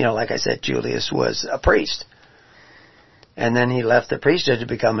 like I said, Julius was a priest. And then he left the priesthood to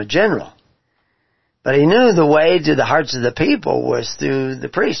become a general. But he knew the way to the hearts of the people was through the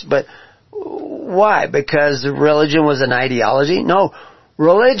priests. But why? Because religion was an ideology? No,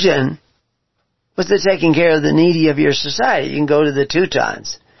 religion was the taking care of the needy of your society. You can go to the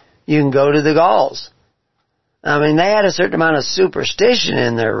Teutons. You can go to the Gauls. I mean, they had a certain amount of superstition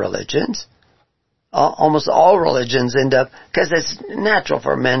in their religions. Almost all religions end up, because it's natural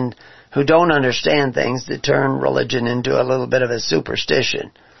for men who don't understand things to turn religion into a little bit of a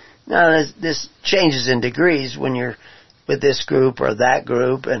superstition. Now, this changes in degrees when you're with this group or that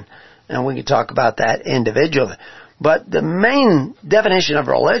group, and we can talk about that individually. But the main definition of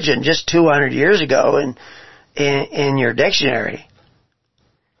religion just 200 years ago in your dictionary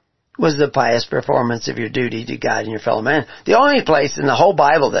was the pious performance of your duty to God and your fellow man. The only place in the whole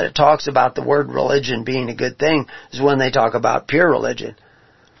Bible that it talks about the word religion being a good thing is when they talk about pure religion.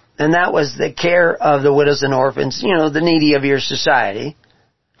 And that was the care of the widows and orphans, the needy of your society,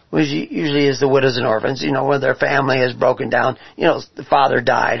 which usually is the widows and orphans, when their family has broken down, the father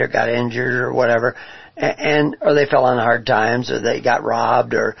died or got injured or whatever, or they fell on hard times, or they got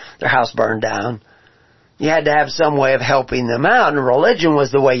robbed, or their house burned down. You had to have some way of helping them out, and religion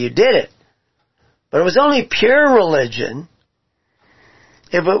was the way you did it. But it was only pure religion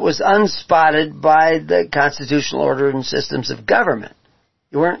if it was unspotted by the constitutional order and systems of government.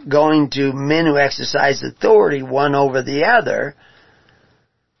 You weren't going to men who exercised authority one over the other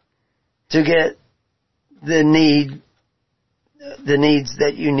to get the needs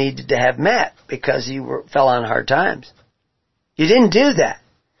that you needed to have met because you fell on hard times. You didn't do that.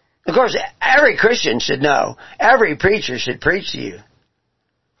 Of course, every Christian should know, every preacher should preach to you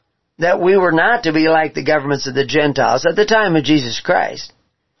that we were not to be like the governments of the Gentiles at the time of Jesus Christ.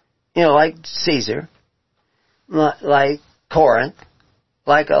 You know, like Caesar, like Corinth,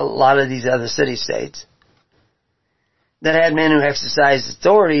 like a lot of these other city-states that had men who exercised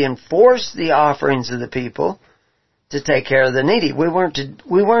authority and forced the offerings of the people to take care of the needy. We weren't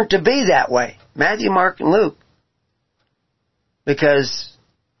to be that way. Matthew, Mark, and Luke. Because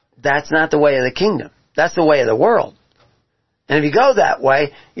that's not the way of the kingdom. That's the way of the world. And if you go that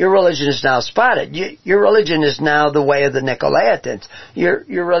way, your religion is now spotted. Your religion is now the way of the Nicolaitans.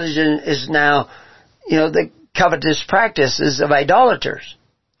 Your religion is now, the covetous practices of idolaters.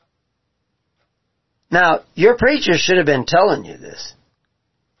 Now, your preachers should have been telling you this.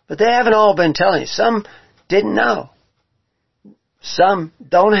 But they haven't all been telling you. Some didn't know. Some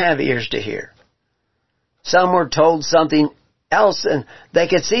don't have ears to hear. Some were told something else, and they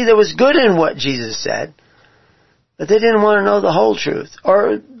could see there was good in what Jesus said, but they didn't want to know the whole truth,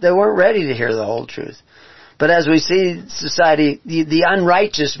 or they weren't ready to hear the whole truth. But as we see society, the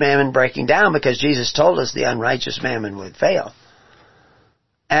unrighteous mammon breaking down, because Jesus told us the unrighteous mammon would fail.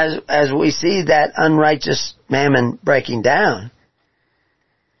 As we see that unrighteous mammon breaking down,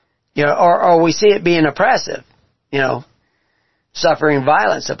 or we see it being oppressive, suffering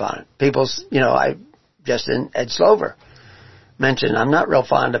violence upon it. People's, Ed Slover mentioned, I'm not real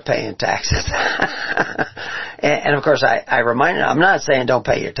fond of paying taxes. and of course I reminded him, I'm not saying don't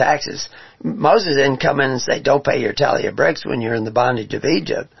pay your taxes. Moses didn't come in and say don't pay your tally of bricks when you're in the bondage of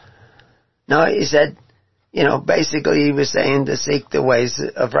Egypt. No, he said, basically he was saying to seek the ways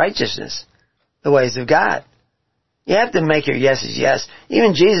of righteousness, the ways of God. You have to make your yeses yes.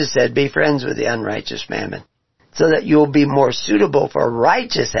 Even Jesus said, be friends with the unrighteous mammon, so that you'll be more suitable for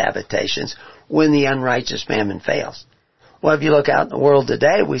righteous habitations when the unrighteous mammon fails. Well, if you look out in the world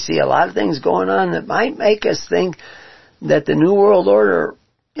today, we see a lot of things going on that might make us think that the New World Order,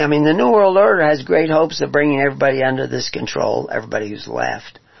 the New World Order has great hopes of bringing everybody under this control, everybody who's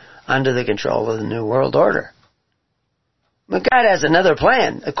left, under the control of the New World Order. But God has another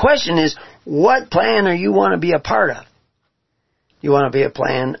plan. The question is, what plan are you want to be a part of? You want to be a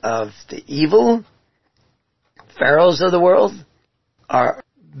plan of the evil pharaohs of the world? Or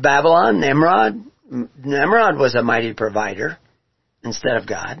Babylon, Nimrod? Nimrod was a mighty provider instead of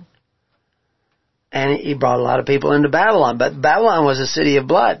God. And he brought a lot of people into Babylon. But Babylon was a city of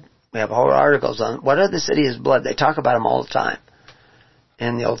blood. We have whole articles on what are the cities of blood. They talk about them all the time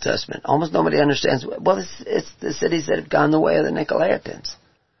in the Old Testament. Almost nobody understands. Well, it's the cities that have gone the way of the Nicolaitans,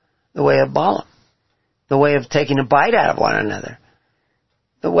 the way of Balaam, the way of taking a bite out of one another,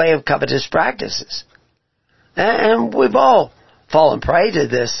 the way of covetous practices. And we've all fallen prey to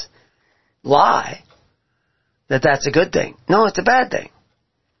this lie that that's a good thing. No, it's a bad thing.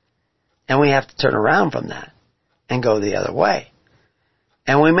 And we have to turn around from that and go the other way.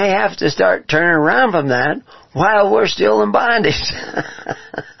 And we may have to start turning around from that while we're still in bondage.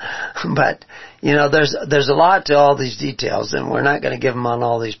 But, there's a lot to all these details, and we're not going to give them on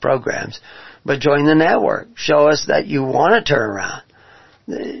all these programs. But join the network. Show us that you want to turn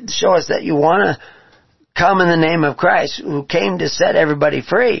around. Show us that you want to come in the name of Christ, who came to set everybody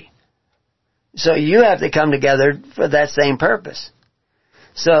free. So you have to come together for that same purpose.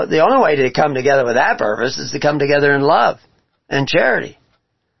 So the only way to come together with that purpose is to come together in love and charity,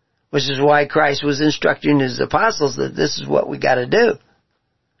 which is why Christ was instructing his apostles that this is what we got to do.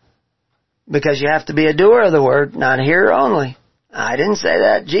 Because you have to be a doer of the word, not a hearer only. I didn't say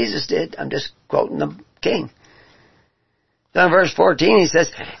that. Jesus did. I'm just quoting the king. So in verse 14 he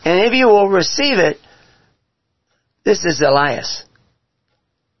says, and if you will receive it, this is Elias,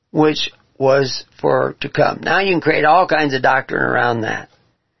 which was for to come. Now you can create all kinds of doctrine around that.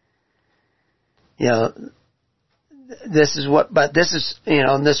 This is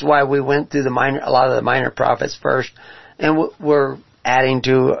why we went through a lot of the minor prophets first, and we're adding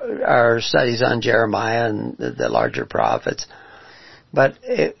to our studies on Jeremiah and the larger prophets. But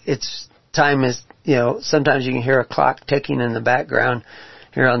it's time is, sometimes you can hear a clock ticking in the background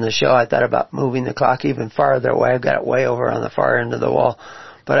here on the show. I thought about moving the clock even farther away. I've got it way over on the far end of the wall.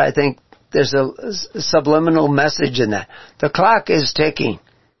 But I think there's a subliminal message in that. The clock is ticking.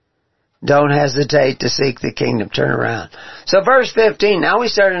 Don't hesitate to seek the kingdom. Turn around. So verse 15, now we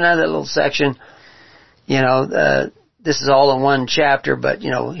start another little section. This is all in one chapter, but,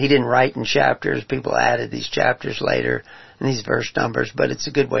 he didn't write in chapters. People added these chapters later in these verse numbers, but it's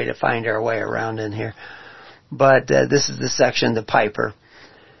a good way to find our way around in here. But this is the section, the piper.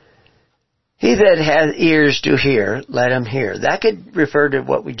 He that hath ears to hear, let him hear. That could refer to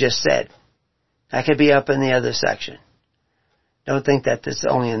what we just said. That could be up in the other section. Don't think that it's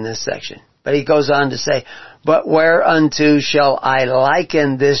only in this section. But he goes on to say, but whereunto shall I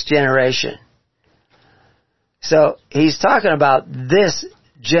liken this generation? So he's talking about this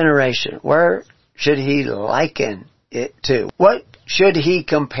generation. Where should he liken it to? What should he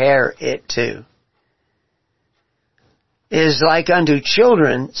compare it to? It is like unto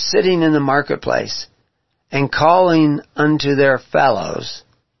children sitting in the marketplace and calling unto their fellows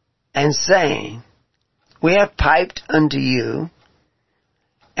and saying, we have piped unto you,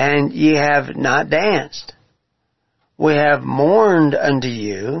 and ye have not danced. We have mourned unto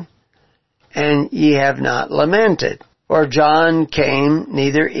you, and ye have not lamented. For John came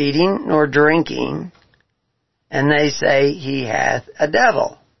neither eating nor drinking, and they say he hath a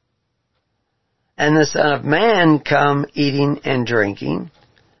devil. And the Son of Man come eating and drinking,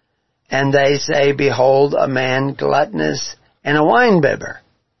 and they say, behold, a man gluttonous and a winebibber,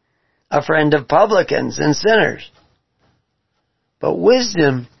 a friend of publicans and sinners. But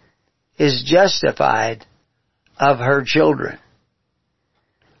wisdom is justified of her children.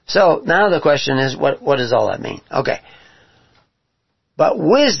 So now the question is, what does all that mean? Okay. But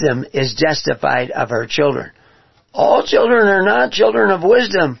wisdom is justified of her children. All children are not children of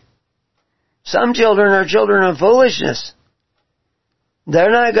wisdom. Some children are children of foolishness.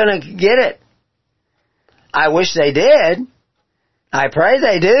 They're not going to get it. I wish they did. I pray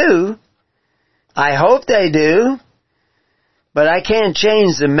they do. I hope they do. But I can't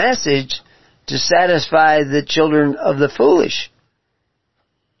change the message to satisfy the children of the foolish.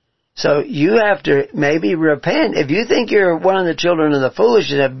 So you have to maybe repent. If you think you're one of the children of the foolish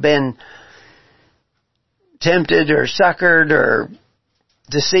that have been tempted or suckered or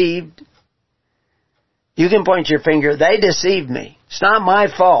deceived, you can point your finger, they deceived me. It's not my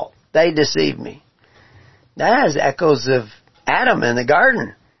fault. They deceived me. That has echoes of Adam in the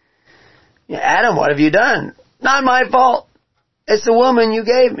garden. Adam, what have you done? Not my fault. It's the woman you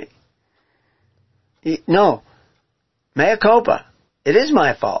gave me. No. Mea culpa. It is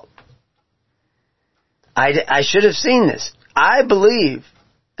my fault. I should have seen this. I believe,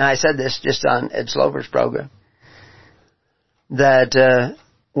 and I said this just on Ed Slover's program, that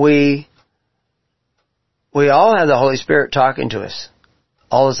we all have the Holy Spirit talking to us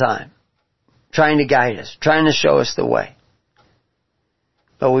all the time, trying to guide us, trying to show us the way.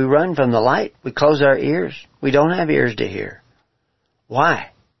 But we run from the light. We close our ears. We don't have ears to hear.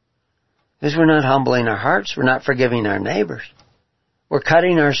 Why? Because we're not humbling our hearts. We're not forgiving our neighbors. We're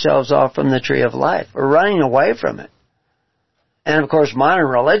cutting ourselves off from the tree of life. We're running away from it. And of course, modern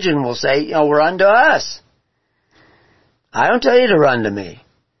religion will say, run to us. I don't tell you to run to me.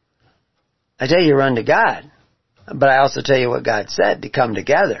 I tell you to run to God. But I also tell you what God said, to come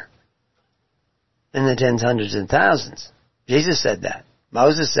together. In the tens, hundreds, and thousands. Jesus said that.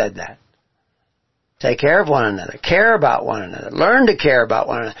 Moses said that. Take care of one another. Care about one another. Learn to care about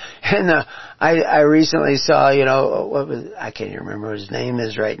one another. And I recently saw, I can't even remember what his name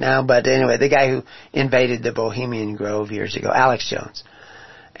is right now, but anyway, the guy who invaded the Bohemian Grove years ago, Alex Jones.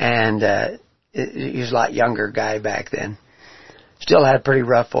 And he was a lot younger guy back then. Still had a pretty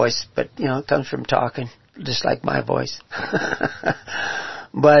rough voice, but, it comes from talking, just like my voice.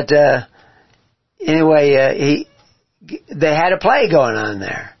 But anyway, they had a play going on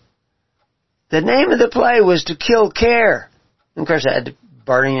there. The name of the play was To Kill Care. And of course, I had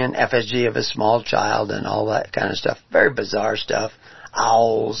burning an effigy of a small child and all that kind of stuff. Very bizarre stuff.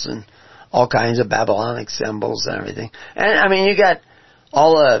 Owls and all kinds of Babylonic symbols and everything. And, you got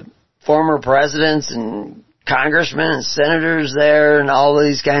all the former presidents and congressmen and senators there and all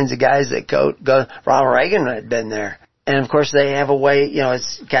these kinds of guys that go. Ronald Reagan had been there. And, of course, they have a way,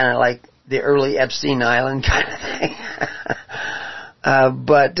 it's kind of like the early Epstein Island kind of thing.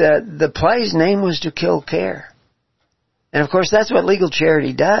 But the play's name was To Kill Care. And of course, that's what legal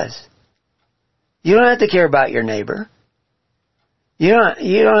charity does. You don't have to care about your neighbor. You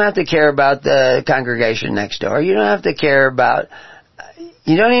don't have to care about the congregation next door. You don't have to care about,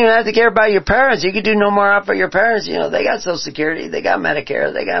 you don't even have to care about your parents. You could do no more out for your parents. They got Social Security, they got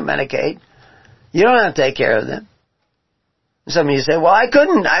Medicare, they got Medicaid. You don't have to take care of them. Some of you say, well, I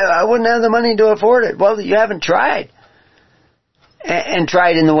couldn't. I wouldn't have the money to afford it. Well, you haven't tried. And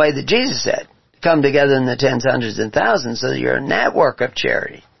tried in the way that Jesus said. Come together in the tens, hundreds, and thousands so that you're a network of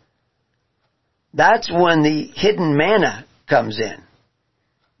charity. That's when the hidden manna comes in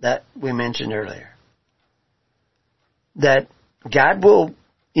that we mentioned earlier. That God will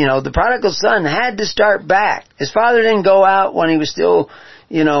the prodigal son had to start back. His father didn't go out when he was still,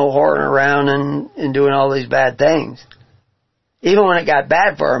 whoring around and doing all these bad things. Even when it got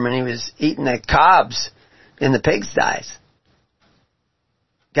bad for him and he was eating the cobs in the pigsties.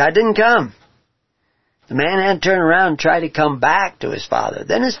 God didn't come. The man had to turn around and try to come back to his father.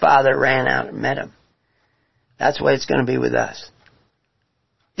 Then his father ran out and met him. That's the way it's going to be with us.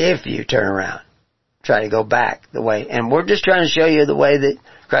 If you turn around, try to go back the way. And we're just trying to show you the way that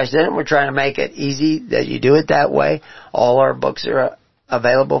Christ did it. We're trying to make it easy that you do it that way. All our books are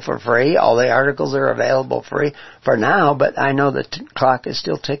available for free. All the articles are available free for now, but I know the clock is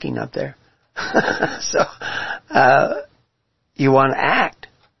still ticking up there. So, you want to act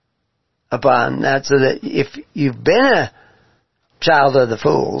upon that so that if you've been a child of the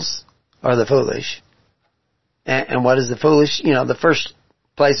fools or the foolish, and what is the foolish? The first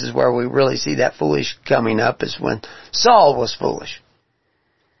places where we really see that foolish coming up is when Saul was foolish.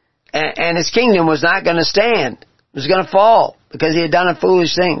 And his kingdom was not going to stand. It was going to fall because he had done a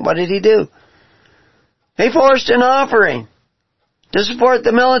foolish thing. What did he do? He forced an offering to support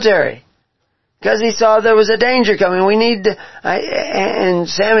the military because he saw there was a danger coming. And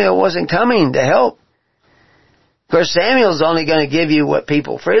Samuel wasn't coming to help. Of course, Samuel's only going to give you what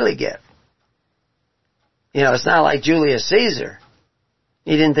people freely give. It's not like Julius Caesar.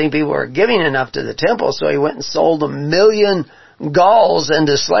 He didn't think people were giving enough to the temple, so he went and sold 1 million Gauls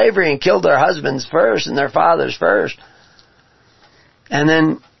into slavery and killed their husbands first and their fathers first. And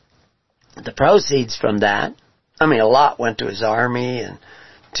then the proceeds from that, a lot went to his army, and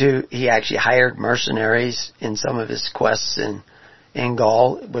he actually hired mercenaries in some of his quests in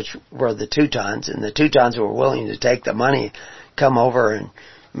Gaul, which were the Teutons, and the Teutons were willing to take the money, come over and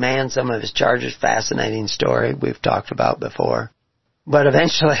man some of his charges. Fascinating story we've talked about before. But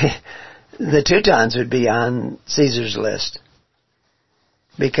eventually, the Teutons would be on Caesar's list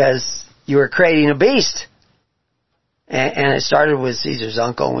because you were creating a beast. And it started with Caesar's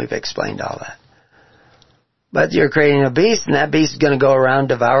uncle, and we've explained all that. But you're creating a beast, and that beast is going to go around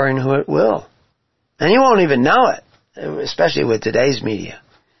devouring who it will. And you won't even know it, especially with today's media.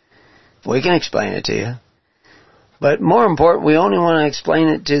 We can explain it to you. But more important, we only want to explain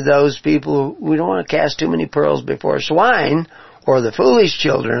it to those people we don't want to cast too many pearls before swine, or the foolish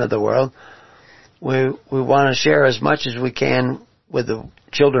children of the world. We want to share as much as we can with the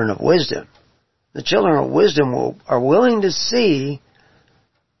children of wisdom. The children of wisdom are willing to see,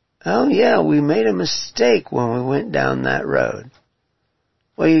 oh yeah, we made a mistake when we went down that road.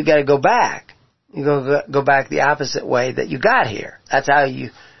 Well, you got to go back. You go back the opposite way that you got here. That's how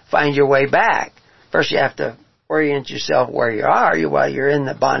you find your way back. First you have to orient yourself where you are. While you're in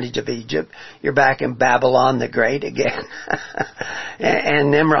the bondage of Egypt, you're back in Babylon the Great again.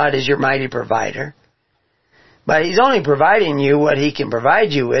 And Nimrod is your mighty provider. But he's only providing you what he can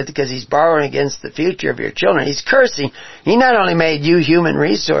provide you with because he's borrowing against the future of your children. He's cursing. He not only made you human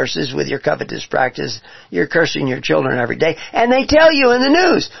resources with your covetous practice, you're cursing your children every day. And they tell you in the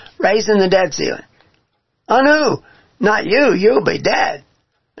news, raising the debt ceiling. On who? Not you. You'll be dead.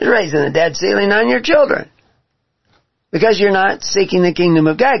 They're raising the debt ceiling on your children. Because you're not seeking the kingdom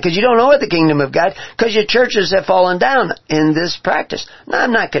of God. Because you don't know what the kingdom of God. Because your churches have fallen down in this practice. No,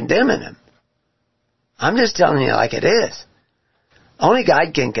 I'm not condemning them. I'm just telling you like it is. Only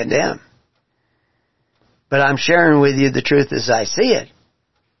God can condemn. But I'm sharing with you the truth as I see it.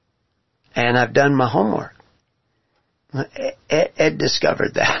 And I've done my homework. Ed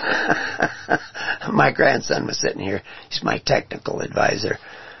discovered that. My grandson was sitting here. He's my technical advisor.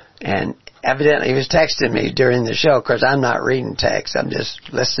 And evidently he was texting me during the show. Of course, I'm not reading text. I'm just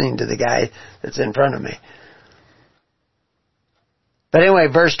listening to the guy that's in front of me. But anyway,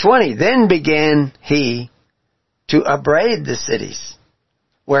 verse 20, then began he to upbraid the cities,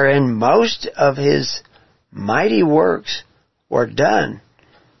 wherein most of his mighty works were done,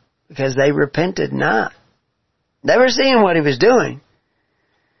 because they repented not. They were seeing what he was doing,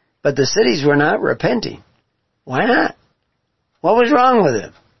 but the cities were not repenting. Why not? What was wrong with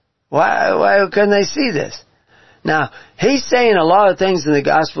him? Why couldn't they see this? Now, he's saying a lot of things in the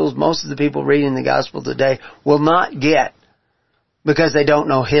Gospels most of the people reading the Gospel today will not get, because they don't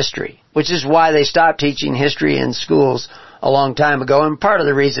know history, which is why they stopped teaching history in schools a long time ago. And part of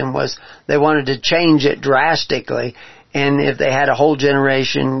the reason was they wanted to change it drastically. And if they had a whole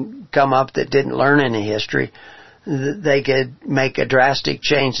generation come up that didn't learn any history, they could make a drastic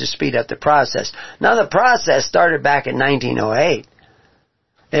change to speed up the process. Now, the process started back in 1908.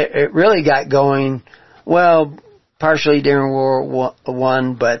 It really got going, well, partially during World War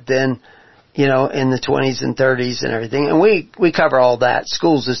I, but then, in the 20s and 30s and everything. And we cover all that.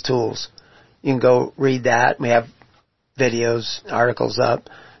 Schools as Tools. You can go read that. We have videos, articles up.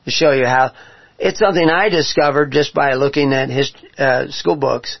 to show you how. It's something I discovered just by looking at school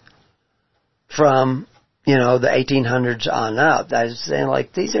books from, the 1800s on up. I was saying,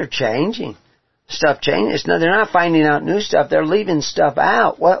 like, these are changing. Stuff changes. No, they're not finding out new stuff. They're leaving stuff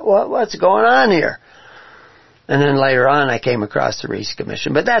out. What's going on here? And then later on, I came across the Reese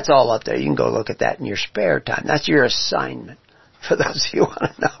Commission. But that's all up there. You can go look at that in your spare time. That's your assignment for those of you who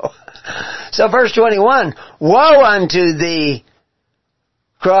want to know. So verse 21, woe unto thee,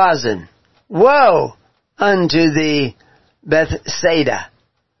 Chorazin. Woe unto thee, Bethsaida.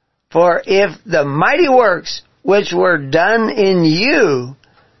 For if the mighty works which were done in you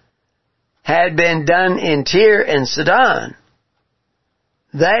had been done in Tyre and Sidon,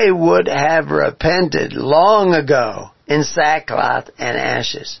 they would have repented long ago in sackcloth and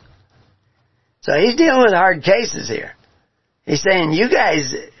ashes. So he's dealing with hard cases here. He's saying, you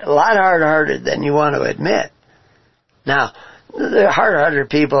guys a lot hard-hearted than you want to admit. Now, the hard-hearted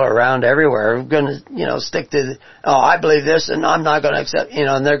people around everywhere are going to, stick to, I believe this and I'm not going to accept,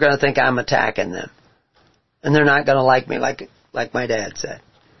 and they're going to think I'm attacking them. And they're not going to like me like my dad said.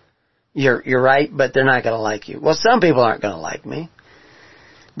 You're right, but they're not going to like you. Well, some people aren't going to like me.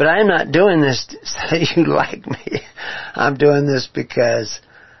 But I'm not doing this so you like me. I'm doing this because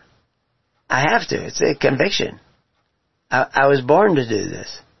I have to. It's a conviction. I was born to do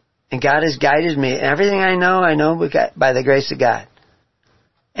this. And God has guided me. Everything I know by the grace of God.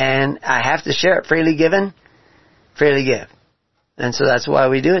 And I have to share it. Freely given, freely give. And so that's why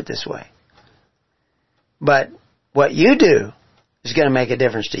we do it this way. But what you do is going to make a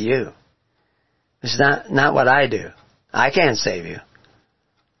difference to you. It's not what I do. I can't save you.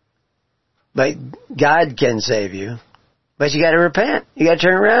 But God can save you. But you got to repent. You got to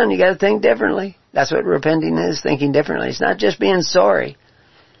turn around. You got to think differently. That's what repenting is, thinking differently. It's not just being sorry.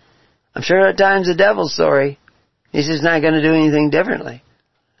 I'm sure at times the devil's sorry. He's just not going to do anything differently.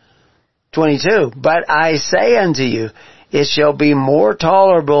 22. But I say unto you, it shall be more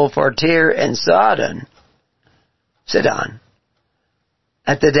tolerable for Tyre and Sidon,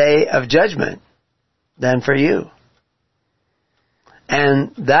 at the day of judgment than for you.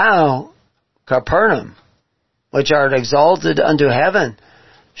 And thou, Capernaum, which art exalted unto heaven,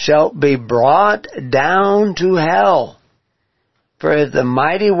 shalt be brought down to hell. For if the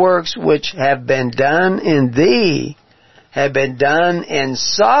mighty works which have been done in thee had been done in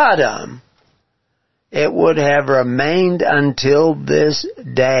Sodom, it would have remained until this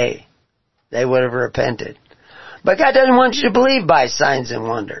day. They would have repented. But God doesn't want you to believe by signs and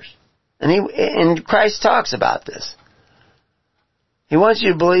wonders. And Christ talks about this. He wants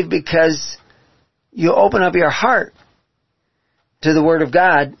you to believe because you open up your heart to the Word of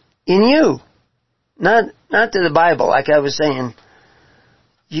God in you. Not to the Bible. Like I was saying,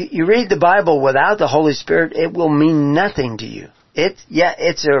 you read the Bible without the Holy Spirit, it will mean nothing to you.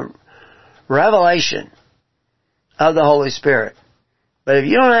 It's a revelation of the Holy Spirit. But if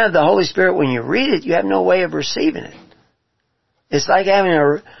you don't have the Holy Spirit when you read it, you have no way of receiving it. It's like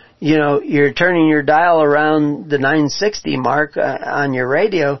having you're turning your dial around the 960 mark on your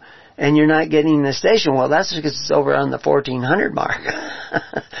radio and you're not getting the station. Well, that's because it's over on the 1400 mark.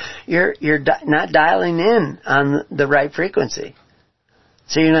 You're not dialing in on the right frequency.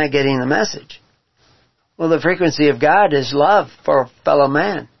 So you're not getting the message. Well, the frequency of God is love for fellow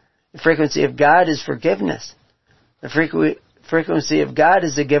man. The frequency of God is forgiveness. The frequency of God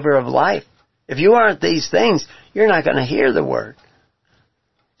is the giver of life. If you aren't these things, you're not going to hear the Word.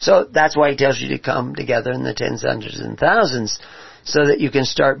 So that's why He tells you to come together in the tens, hundreds, and thousands so that you can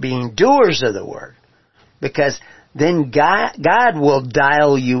start being doers of the Word. Because then God will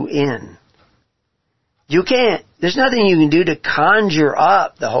dial you in. You can't. There's nothing you can do to conjure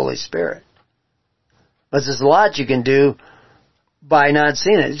up the Holy Spirit. But there's a lot you can do by not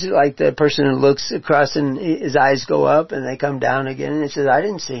seeing it. It's like the person who looks across and his eyes go up and they come down again and he says, I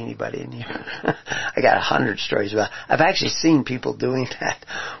didn't see anybody in here. I got 100 stories about it. I've actually seen people doing that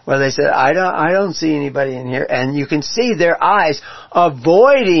where they said, I don't see anybody in here. And you can see their eyes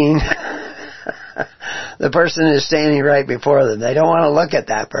avoiding the person who's standing right before them. They don't want to look at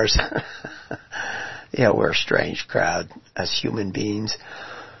that person. We're a strange crowd as human beings.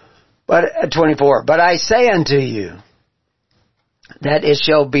 But 24, but I say unto you, that it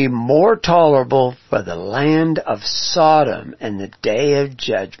shall be more tolerable for the land of Sodom in the day of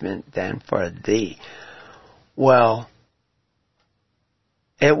judgment than for thee. Well,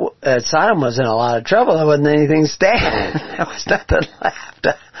 Sodom was in a lot of trouble. There wasn't anything standing. There was nothing left.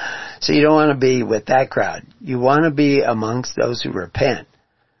 So you don't want to be with that crowd. You want to be amongst those who repent.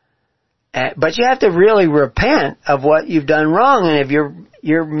 But you have to really repent of what you've done wrong. And if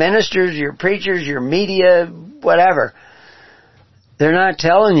your ministers, your preachers, your media, whatever, they're not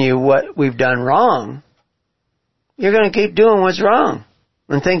telling you what we've done wrong. You're going to keep doing what's wrong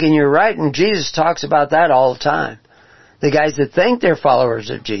and thinking you're right, and Jesus talks about that all the time. The guys that think they're followers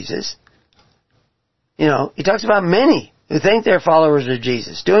of Jesus, you know, he talks about many who think they're followers of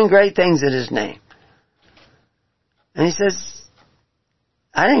Jesus, doing great things in His name. And He says,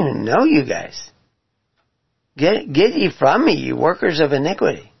 I don't even know you guys. Get ye from me, you workers of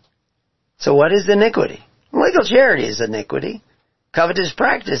iniquity. So what is iniquity? Legal charity is iniquity. Covetous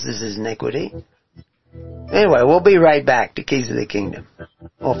practice is iniquity. Anyway, we'll be right back to Keys of the Kingdom.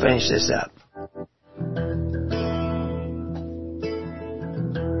 We'll finish this up.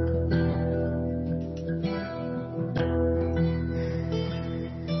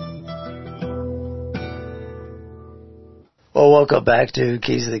 Well, welcome back to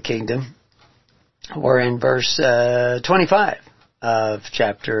Keys of the Kingdom. We're in verse 25 of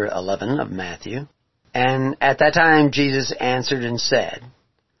chapter 11 of Matthew. And at that time Jesus answered and said,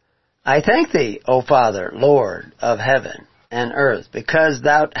 I thank thee, O Father, Lord of heaven and earth, because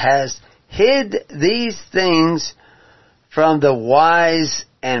thou hast hid these things from the wise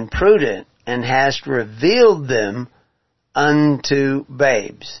and prudent, and hast revealed them unto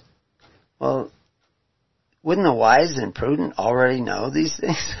babes. Well, wouldn't the wise and prudent already know these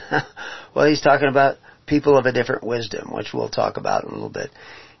things? Well, he's talking about people of a different wisdom, which we'll talk about in a little bit.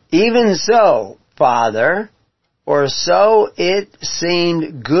 Even so, Father, or so it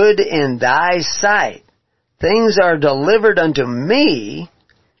seemed good in thy sight, things are delivered unto me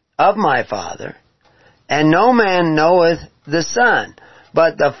of my Father, and no man knoweth the Son,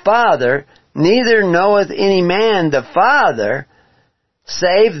 but the Father, neither knoweth any man the Father,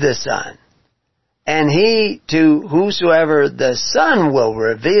 save the Son. And he to whosoever the Son will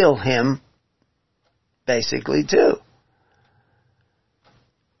reveal him, basically too.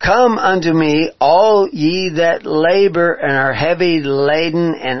 Come unto me, all ye that labor and are heavy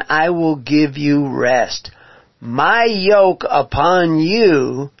laden, and I will give you rest. My yoke upon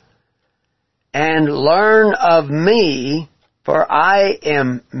you, and learn of me, for I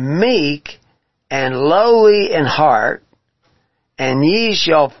am meek and lowly in heart, and ye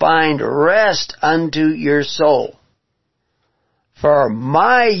shall find rest unto your soul. For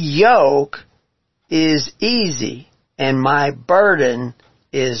my yoke is easy, and my burden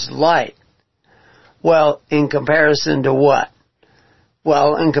is light. Well, in comparison to what?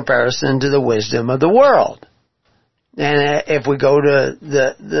 Well, in comparison to the wisdom of the world. And if we go to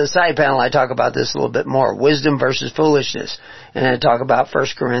the side panel, I talk about this a little bit more. Wisdom versus foolishness. And I talk about 1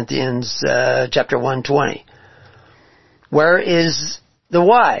 Corinthians chapter 1:20. Where is the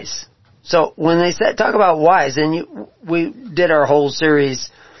wise? So when they talk about wise, and we did our whole series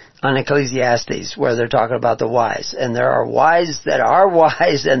on Ecclesiastes where they're talking about the wise. And there are wise that are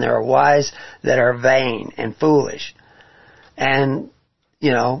wise, and there are wise that are vain and foolish. And,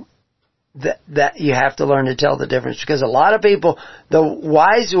 you know, that you have to learn to tell the difference, because a lot of people, the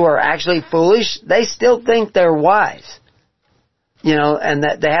wise who are actually foolish, they still think they're wise. You know, and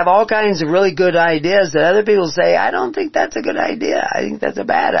that they have all kinds of really good ideas that other people say, I don't think that's a good idea. I think that's a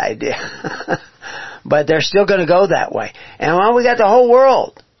bad idea. But they're still going to go that way. And well, we got the whole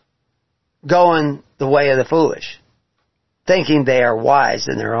world going the way of the foolish, thinking they are wise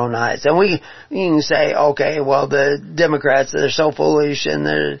in their own eyes. And we can say, okay, well, the Democrats, they're so foolish, and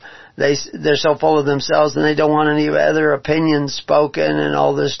they're so full of themselves, and they don't want any other opinions spoken and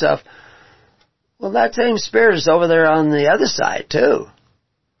all this stuff. Well, that same spirit is over there on the other side too.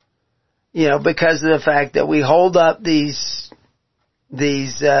 You know, because of the fact that we hold up these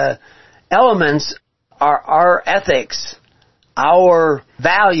elements, our ethics, our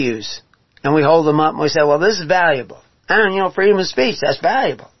values, and we hold them up and we say, well, this is valuable. And, you know, freedom of speech, that's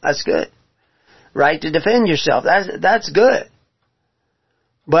valuable. That's good. Right to defend yourself, that's good.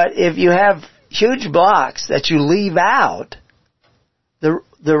 But if you have huge blocks that you leave out,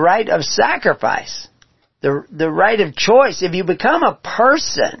 the right of sacrifice, the right of choice, if you become a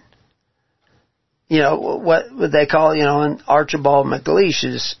person, you know, what they call, you know, in Archibald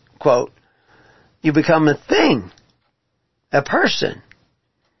MacLeish's quote, you become a thing, a person.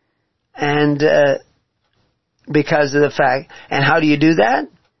 And because of the fact, and how do you do that?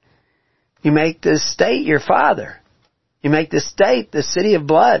 You make the state your father. You make the state the city of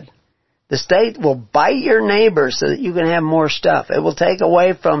blood. The state will bite your neighbor so that you can have more stuff. It will take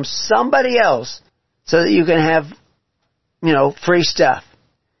away from somebody else so that you can have, you know, free stuff.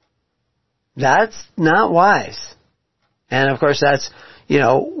 That's not wise. And of course that's, you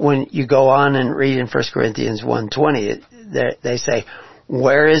know, when you go on and read in 1 Corinthians 1:20, they say,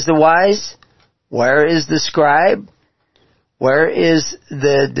 where is the wise? Where is the scribe? Where is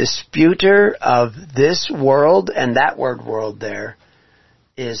the disputer of this world? And that word world there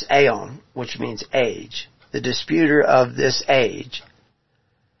is aeon, which means age. The disputer of this age.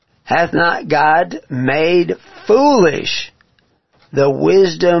 Hath not God made foolish the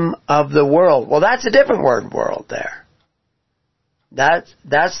wisdom of the world? Well, that's a different word, world, there.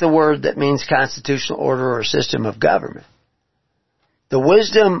 That's the word that means constitutional order or system of government. The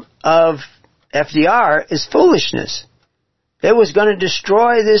wisdom of FDR is foolishness. It was going to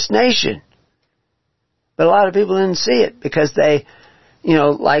destroy this nation. But a lot of people didn't see it because they,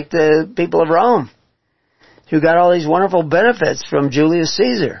 like the people of Rome, who got all these wonderful benefits from Julius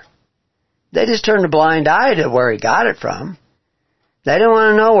Caesar. They just turned a blind eye to where he got it from. They didn't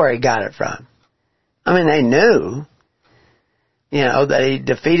want to know where he got it from. I mean, they knew, that he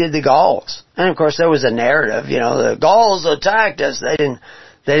defeated the Gauls. And of course there was a narrative, the Gauls attacked us. They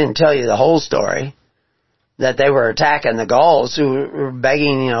didn't tell you the whole story. That they were attacking the Gauls who were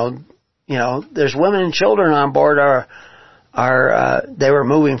begging, there's women and children on board they were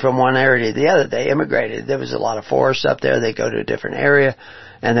moving from one area to the other. They immigrated. There was a lot of forest up there. They go to a different area,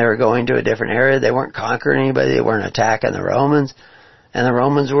 and they were going to a different area. They weren't conquering anybody. They weren't attacking the Romans. And the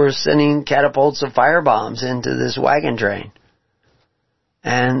Romans were sending catapults of firebombs into this wagon train.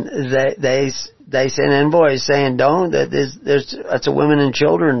 And they sent envoys saying, that's a women and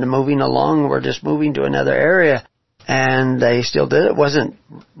children moving along. We're just moving to another area. And they still did. It wasn't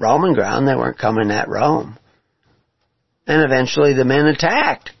Roman ground. They weren't coming at Rome. And eventually the men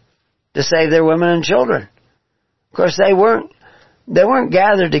attacked to save their women and children. Of course, they weren't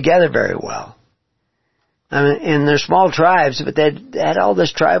gathered together very well. I mean, in their small tribes, but they had all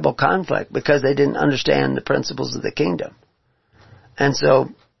this tribal conflict because they didn't understand the principles of the kingdom. And so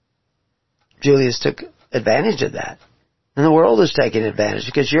Julius took advantage of that. And the world is taking advantage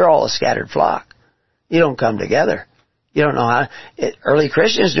because you're all a scattered flock. You don't come together. You don't know how. Early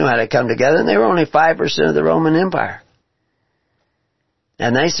Christians knew how to come together, and they were only 5% of the Roman Empire.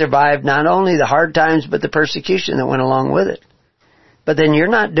 And they survived not only the hard times, but the persecution that went along with it. But then you're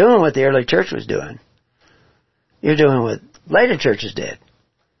not doing what the early church was doing. You're doing what later churches did.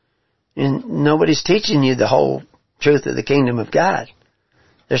 And nobody's teaching you the whole truth of the kingdom of God.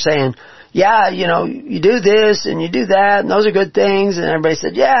 They're saying, yeah, you do this and you do that, and those are good things. And everybody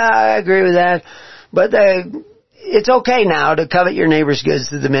said, yeah, I agree with that. But it's okay now to covet your neighbor's goods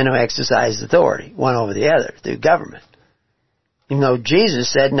through the men who exercise authority, one over the other, through government. Even though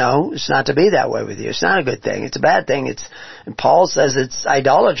Jesus said, no, it's not to be that way with you. It's not a good thing. It's a bad thing. And Paul says it's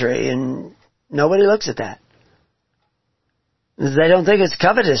idolatry, and nobody looks at that. They don't think it's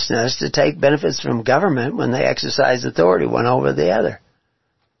covetousness to take benefits from government when they exercise authority one over the other.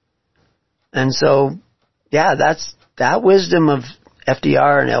 And so, yeah, that wisdom of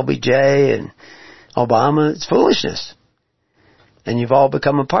FDR and LBJ and Obama, it's foolishness. And you've all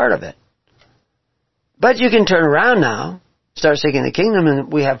become a part of it. But you can turn around now, start seeking the kingdom,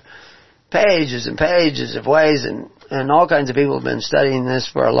 and we have pages and pages of ways, and all kinds of people have been studying this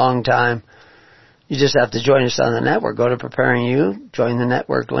for a long time. You just have to join us on the network. Go to Preparing You, join the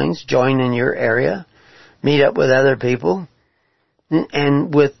network links, join in your area, meet up with other people,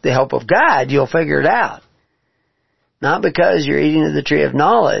 and with the help of God, you'll figure it out. Not because you're eating of the tree of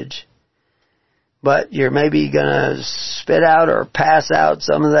knowledge, but you're maybe going to spit out or pass out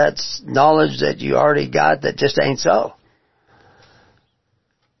some of that knowledge that you already got that just ain't so.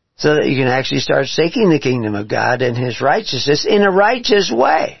 So that you can actually start seeking the kingdom of God and His righteousness in a righteous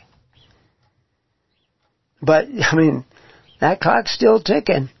way. But, I mean, that clock's still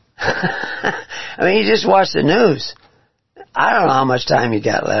ticking. I mean, you just watch the news. I don't know how much time you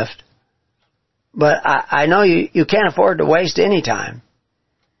got left. But I know you can't afford to waste any time.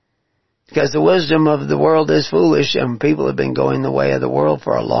 Because the wisdom of the world is foolish, and people have been going the way of the world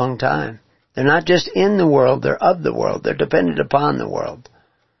for a long time. They're not just in the world, they're of the world. They're dependent upon the world.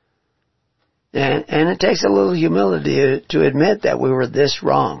 And it takes a little humility to admit that we were this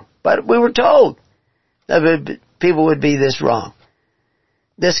wrong. But we were told that people would be this wrong,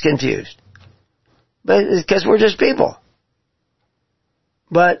 this confused. But it's because we're just people.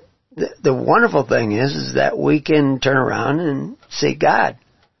 But the wonderful thing is that we can turn around and seek God.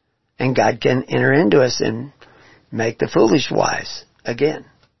 And God can enter into us and make the foolish wise again.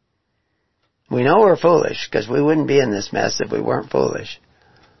 We know we're foolish because we wouldn't be in this mess if we weren't foolish.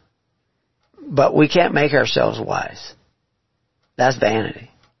 But we can't make ourselves wise. That's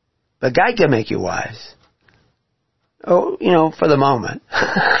vanity. But God can make you wise. Oh, for the moment.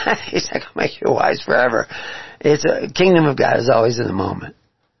 He's not going to make you wise forever. Kingdom of God is always in the moment.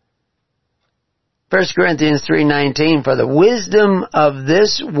 1 Corinthians 3:19, for the wisdom of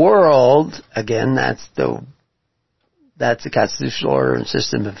this world, again, that's the constitutional order and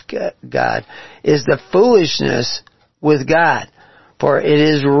system of God, is the foolishness with God. For it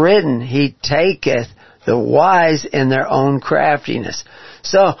is written, He taketh the wise in their own craftiness.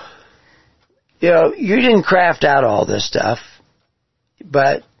 So, you didn't craft out all this stuff,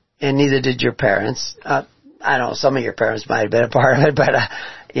 and neither did your parents. I know some of your parents might have been a part of it, but,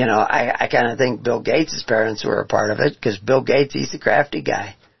 I kind of think Bill Gates' parents were a part of it, because Bill Gates, he's the crafty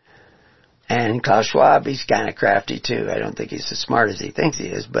guy. And Klaus Schwab, he's kind of crafty too. I don't think he's as smart as he thinks he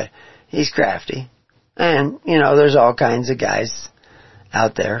is, but he's crafty. And, there's all kinds of guys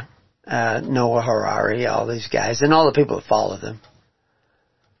out there. Noah Harari, all these guys, and all the people that follow them.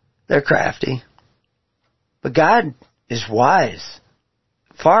 They're crafty. But God is wise.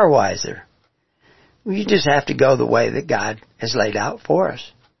 Far wiser. We just have to go the way that God has laid out for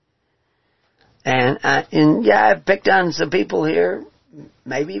us. And I've picked on some people here,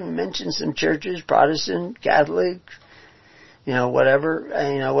 maybe even mentioned some churches, Protestant, Catholic,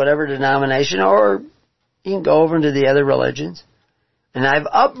 whatever denomination, or you can go over into the other religions. And I've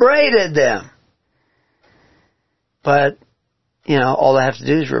upbraided them. But, all they have to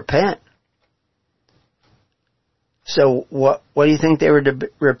do is repent. So what do you think they were to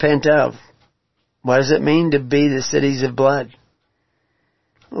repent of? What does it mean to be the cities of blood?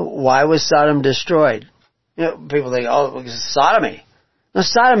 Why was Sodom destroyed? People think, because of sodomy. No,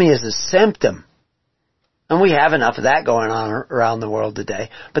 sodomy is a symptom. And we have enough of that going on around the world today.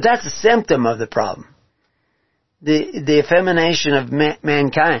 But that's a symptom of the problem. The effemination of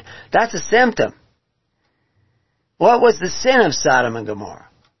mankind. That's a symptom. What was the sin of Sodom and Gomorrah?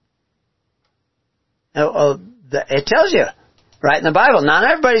 It tells you right in the Bible. Not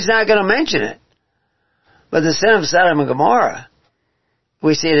everybody's not going to mention it. But the sin of Sodom and Gomorrah,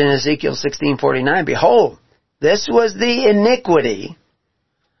 we see it in Ezekiel 16:49. Behold, this was the iniquity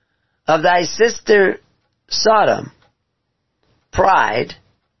of thy sister Sodom, pride,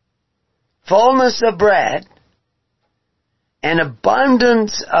 fullness of bread, and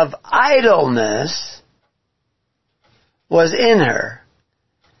abundance of idleness was in her,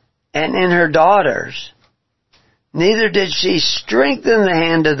 and in her daughters. Neither did she strengthen the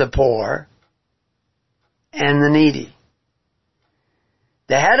hand of the poor and the needy.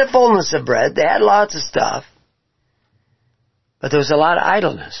 They had a fullness of bread, they had lots of stuff, but there was a lot of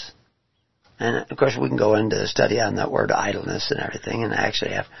idleness. And of course we can go into the study on that word idleness and everything, and I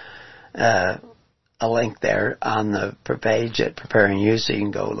actually have a link there on the page at Preparing You, so you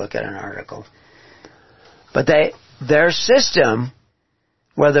can go look at an article. But their system,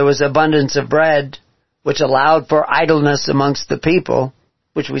 where there was abundance of bread, which allowed for idleness amongst the people,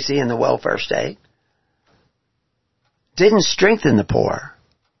 which we see in the welfare state, didn't strengthen the poor.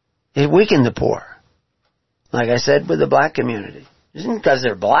 It weakened the poor. Like I said with the black community. It isn't because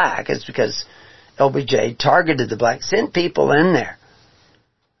they're black, it's because LBJ targeted the black, sent people in there.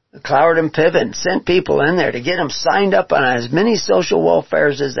 Cloward and Piven sent people in there to get them signed up on as many social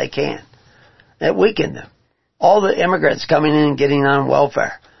welfares as they can. It weakened them. All the immigrants coming in and getting on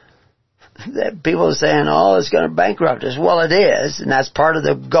welfare. People are saying, it's going to bankrupt us. Well, it is, and that's part of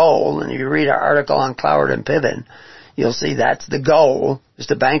the goal. And if you read our article on Cloward and Piven, you'll see that's the goal, is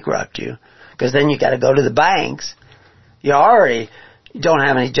to bankrupt you. Because then you got to go to the banks. You already don't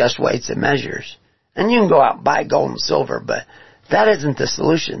have any just weights and measures. And you can go out and buy gold and silver, but that isn't the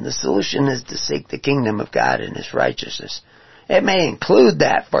solution. The solution is to seek the kingdom of God and His righteousness. It may include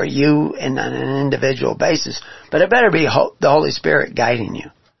that for you on an individual basis, but it better be the Holy Spirit guiding you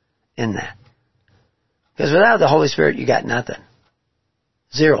in that. Because without the Holy Spirit, you got nothing.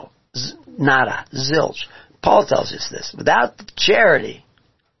 Zero. Nada. Zilch. Paul tells us this. Without charity,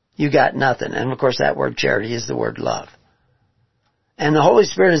 you got nothing. And of course that word charity is the word love. And the Holy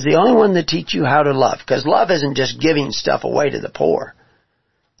Spirit is the only one that teach you how to love. Because love isn't just giving stuff away to the poor.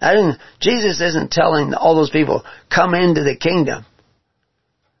 Jesus isn't telling all those people, come into the kingdom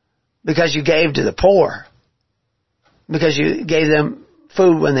because you gave to the poor. Because you gave them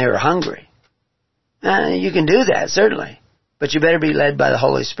food when they were hungry. You can do that, certainly. But you better be led by the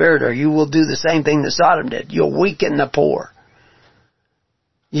Holy Spirit, or you will do the same thing that Sodom did. You'll weaken the poor.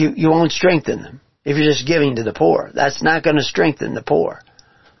 You won't strengthen them if you're just giving to the poor. That's not going to strengthen the poor.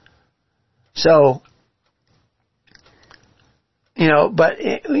 So,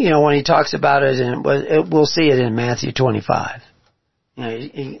 when he talks about it, we'll see it in Matthew 25.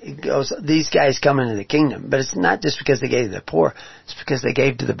 He goes, these guys come into the kingdom, but it's not just because they gave to the poor, it's because they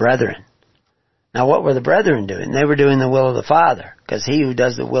gave to the brethren. Now what were the brethren doing? They were doing the will of the Father, because he who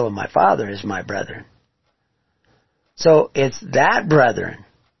does the will of my Father is my brethren. So it's that brethren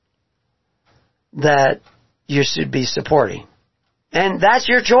that you should be supporting. And that's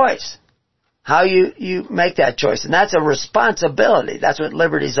your choice. How you make that choice. And that's a responsibility. That's what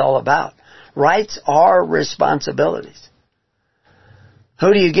liberty is all about. Rights are responsibilities.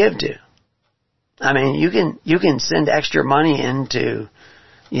 who do you give to? I mean, you can send extra money into,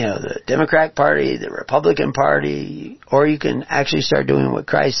 the Democratic Party, the Republican Party, or you can actually start doing what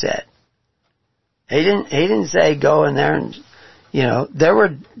Christ said. He didn't say go in there and, there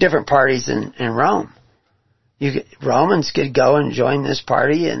were different parties in Rome. Romans could go and join this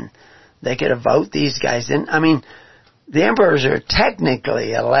party and they could vote these guys in. I mean, the emperors are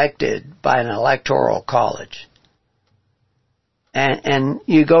technically elected by an electoral college. And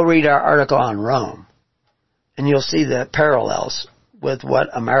you go read our article on Rome, and you'll see the parallels with what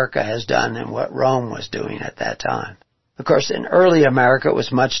America has done and what Rome was doing at that time. Of course, in early America, it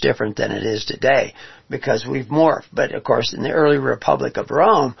was much different than it is today because we've morphed. But, of course, in the early Republic of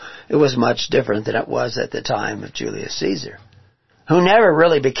Rome, it was much different than it was at the time of Julius Caesar, who never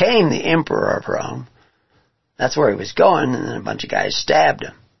really became the emperor of Rome. That's where he was going, and then a bunch of guys stabbed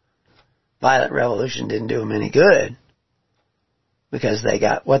him. Violent revolution didn't do him any good because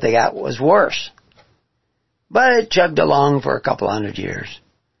what they got was worse. But it chugged along for a couple 100 years.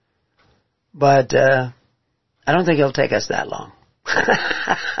 But I don't think it'll take us that long.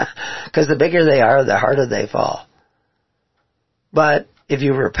 Because the bigger they are, the harder they fall. But if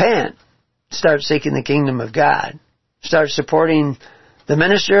you repent, start seeking the kingdom of God, start supporting the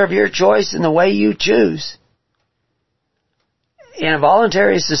minister of your choice in the way you choose, in a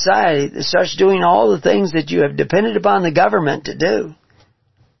voluntary society that starts doing all the things that you have depended upon the government to do,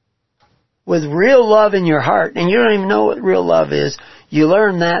 with real love in your heart, and you don't even know what real love is, you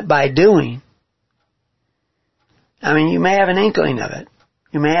learn that by doing. I mean, you may have an inkling of it.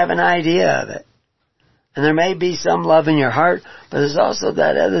 You may have an idea of it. And there may be some love in your heart, but there's also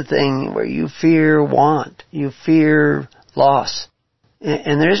that other thing where you fear want. You fear loss.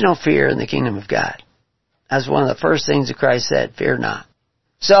 And there is no fear in the kingdom of God. That's one of the first things that Christ said, fear not.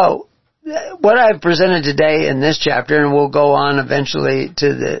 So, what I've presented today in this chapter, and we'll go on eventually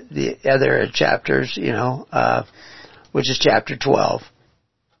to the other chapters, which is chapter 12,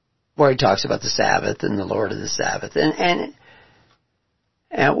 where he talks about the Sabbath and the Lord of the Sabbath. And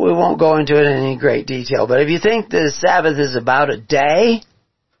we won't go into it in any great detail, but if you think the Sabbath is about a day,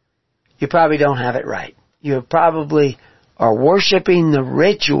 you probably don't have it right. You probably are worshiping the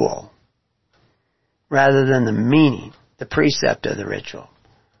ritual rather than the meaning, the precept of the ritual.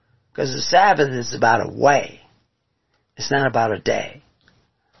 Because the Sabbath is about a way. It's not about a day.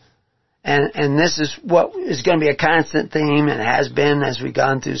 And this is what is going to be a constant theme, and has been as we've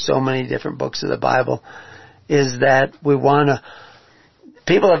gone through so many different books of the Bible, is that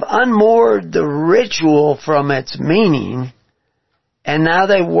people have unmoored the ritual from its meaning, and now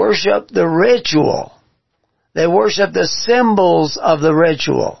they worship the ritual. They worship the symbols of the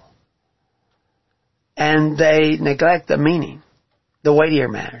ritual. And they neglect the meaning, the weightier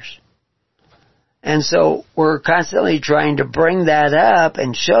matters. And so we're constantly trying to bring that up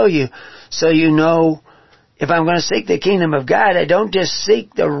and show you, so you know, if I'm going to seek the kingdom of God, I don't just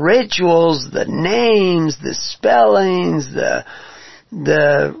seek the rituals, the names, the spellings, the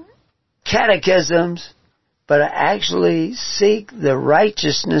catechisms, but I actually seek the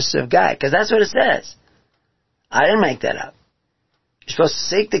righteousness of God. Because that's what it says. I didn't make that up. You're supposed to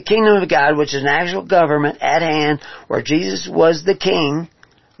seek the kingdom of God, which is an actual government at hand, where Jesus was the king,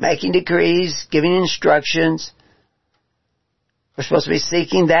 making decrees, giving instructions. We're supposed to be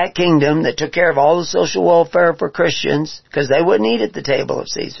seeking that kingdom that took care of all the social welfare for Christians, because they wouldn't eat at the table of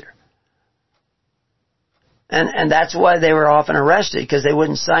Caesar. And that's why they were often arrested, because they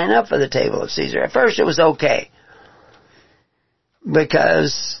wouldn't sign up for the table of Caesar. At first it was okay,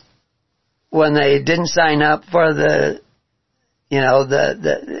 because when they didn't sign up for it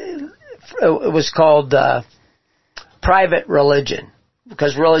was called private religion,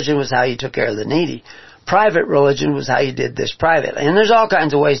 because religion was how you took care of the needy. Private religion was how you did this privately. And there's all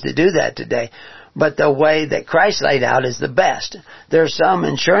kinds of ways to do that today. But the way that Christ laid out is the best. There are some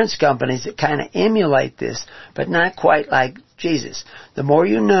insurance companies that kind of emulate this, but not quite like Jesus. The more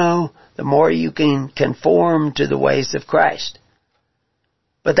you know, the more you can conform to the ways of Christ.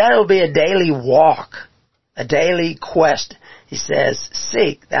 But that'll be a daily walk, a daily quest. He says,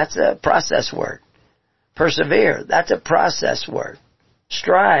 seek, that's a process word. Persevere, that's a process word.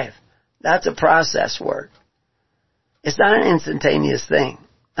 Strive, that's a process word. It's not an instantaneous thing.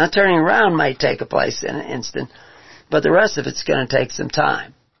 Now, turning around might take a place in an instant, but the rest of it's going to take some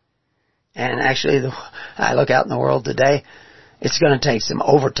time. And actually, I look out in the world today, it's going to take some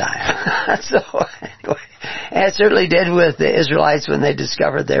overtime. So, anyway, and it certainly did with the Israelites when they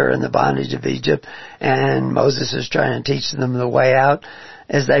discovered they were in the bondage of Egypt, and Moses was trying to teach them the way out,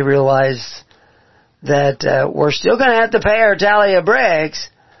 as they realized that we're still going to have to pay our tally of bricks,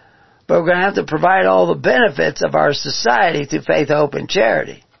 but we're going to have to provide all the benefits of our society through faith, hope, and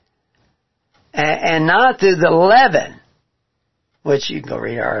charity. And not through the leaven, which you can go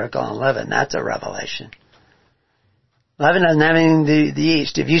read our article on leaven. That's a revelation. Leaven doesn't have anything to do with the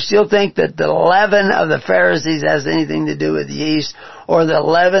yeast. If you still think that the leaven of the Pharisees has anything to do with the yeast, or the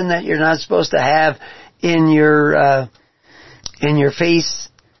leaven that you're not supposed to have in your feasts,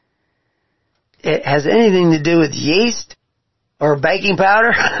 it has anything to do with yeast or baking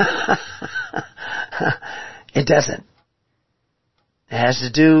powder, it doesn't. It has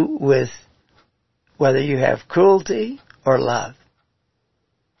to do with whether you have cruelty or love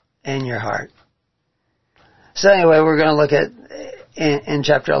in your heart. So anyway, we're going to look at, in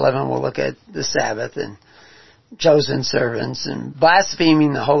chapter 11, we'll look at the Sabbath and chosen servants and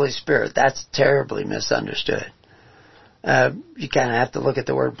blaspheming the Holy Spirit. That's terribly misunderstood. You kind of have to look at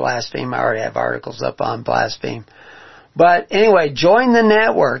the word blaspheme. I already have articles up on blaspheme. But anyway, join the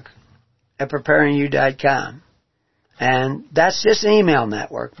network at preparingyou.com. And that's just an email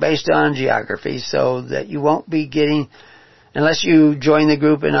network based on geography, so that you won't be getting, unless you join the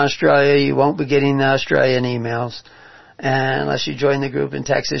group in Australia, you won't be getting the Australian emails. And unless you join the group in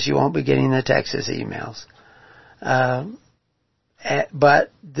Texas, you won't be getting the Texas emails. But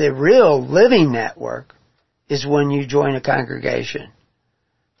the real living network is when you join a congregation,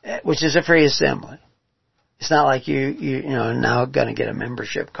 which is a free assembly. It's not like you now going to get a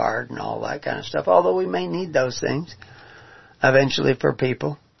membership card and all that kind of stuff, although we may need those things eventually for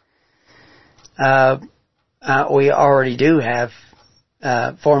people. We already do have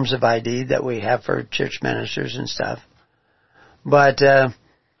forms of ID that we have for church ministers and stuff. But, and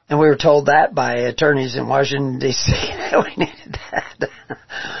we were told that by attorneys in Washington, D.C. that we needed that.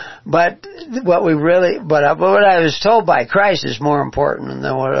 But what I was told by Christ is more important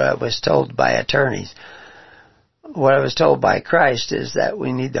than what I was told by attorneys. What I was told by Christ is that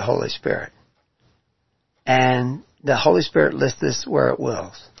we need the Holy Spirit. And the Holy Spirit lists this where it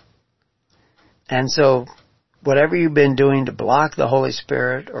wills. And so, whatever you've been doing to block the Holy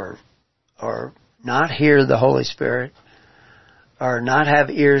Spirit or not hear the Holy Spirit, or not have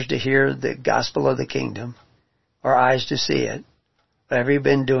ears to hear the gospel of the kingdom, or eyes to see it, whatever you've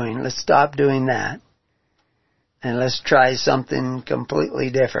been doing, let's stop doing that. And let's try something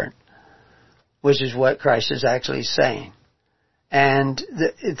completely different, which is what Christ is actually saying. And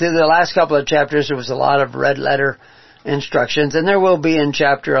through the last couple of chapters, there was a lot of red letter instructions, and there will be in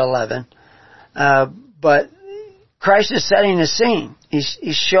chapter 11. But Christ is setting a scene. He's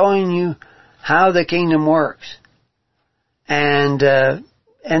showing you how the kingdom works. And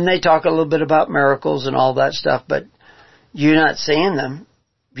they talk a little bit about miracles and all that stuff, but you're not seeing them.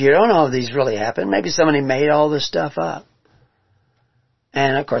 You don't know if these really happen. Maybe somebody made all this stuff up.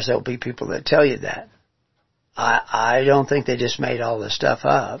 And of course there'll be people that tell you that. I don't think they just made all this stuff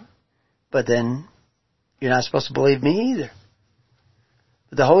up. But then you're not supposed to believe me either.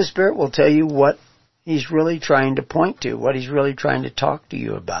 But the Holy Spirit will tell you what He's really trying to point to, what He's really trying to talk to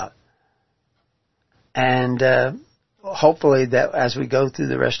you about. And hopefully that as we go through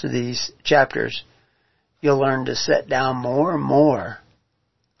the rest of these chapters, you'll learn to set down more and more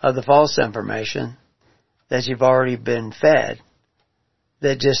of the false information that you've already been fed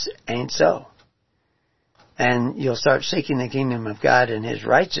that just ain't so. And you'll start seeking the kingdom of God and His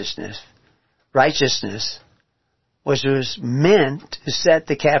righteousness, which was meant to set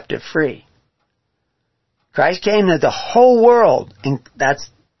the captive free. Christ came that the whole world, and that's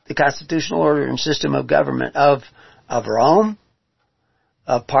the constitutional order and system of government of Rome,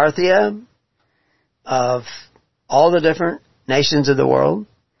 of Parthia, of all the different nations of the world.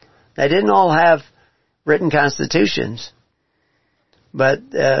 They didn't all have written constitutions, but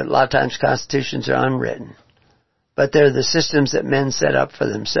a lot of times constitutions are unwritten. But they're the systems that men set up for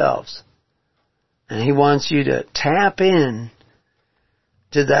themselves. And He wants you to tap in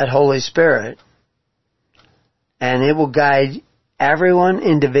to that Holy Spirit, and it will guide everyone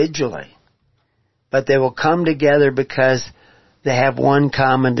individually. But they will come together because they have one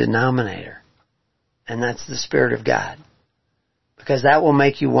common denominator. And that's the Spirit of God. Because that will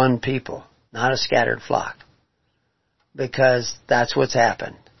make you one people, not a scattered flock. Because that's what's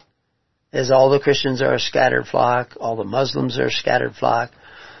happened. Is all the Christians are a scattered flock, all the Muslims are a scattered flock.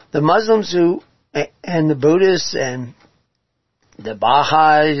 The Muslims and the Buddhists and the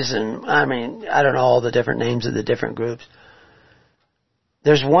Baha'is and, I don't know all the different names of the different groups.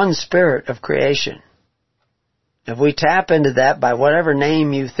 There's one spirit of creation. If we tap into that by whatever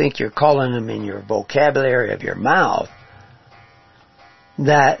name you think you're calling them in your vocabulary of your mouth,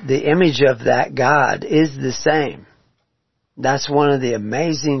 that the image of that God is the same. That's one of the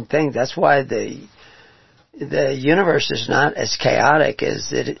amazing things. That's why the universe is not as chaotic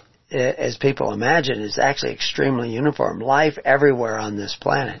as as people imagine, is actually extremely uniform. Life everywhere on this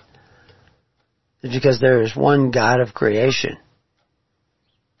planet. It's because there is one God of creation.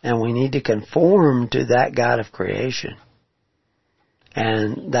 And we need to conform to that God of creation.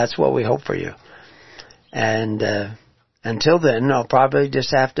 And that's what we hope for you. And until then, I'll probably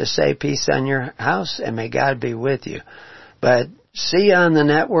just have to say peace on your house and may God be with you. But see you on the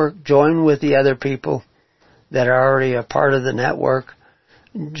network. Join with the other people that are already a part of the network.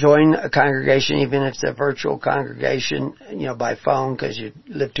 Join a congregation, even if it's a virtual congregation, by phone because you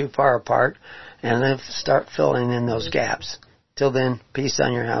live too far apart. And then start filling in those gaps. Till then, peace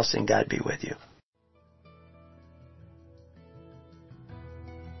on your house and God be with you.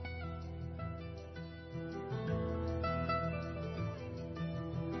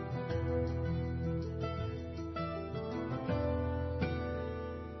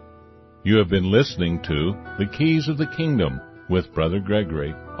 You have been listening to The Keys of the Kingdom with Brother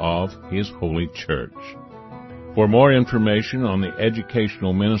Gregory of His Holy Church. For more information on the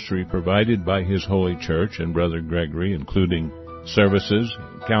educational ministry provided by His Holy Church and Brother Gregory, including services,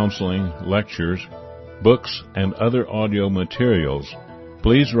 counseling, lectures, books, and other audio materials,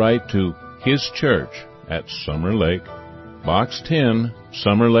 please write to His Church at Summer Lake, Box 10,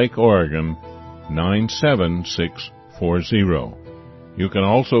 Summer Lake, Oregon, 97640. You can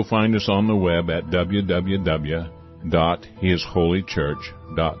also find us on the web at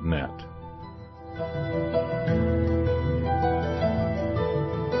www.hisholychurch.net.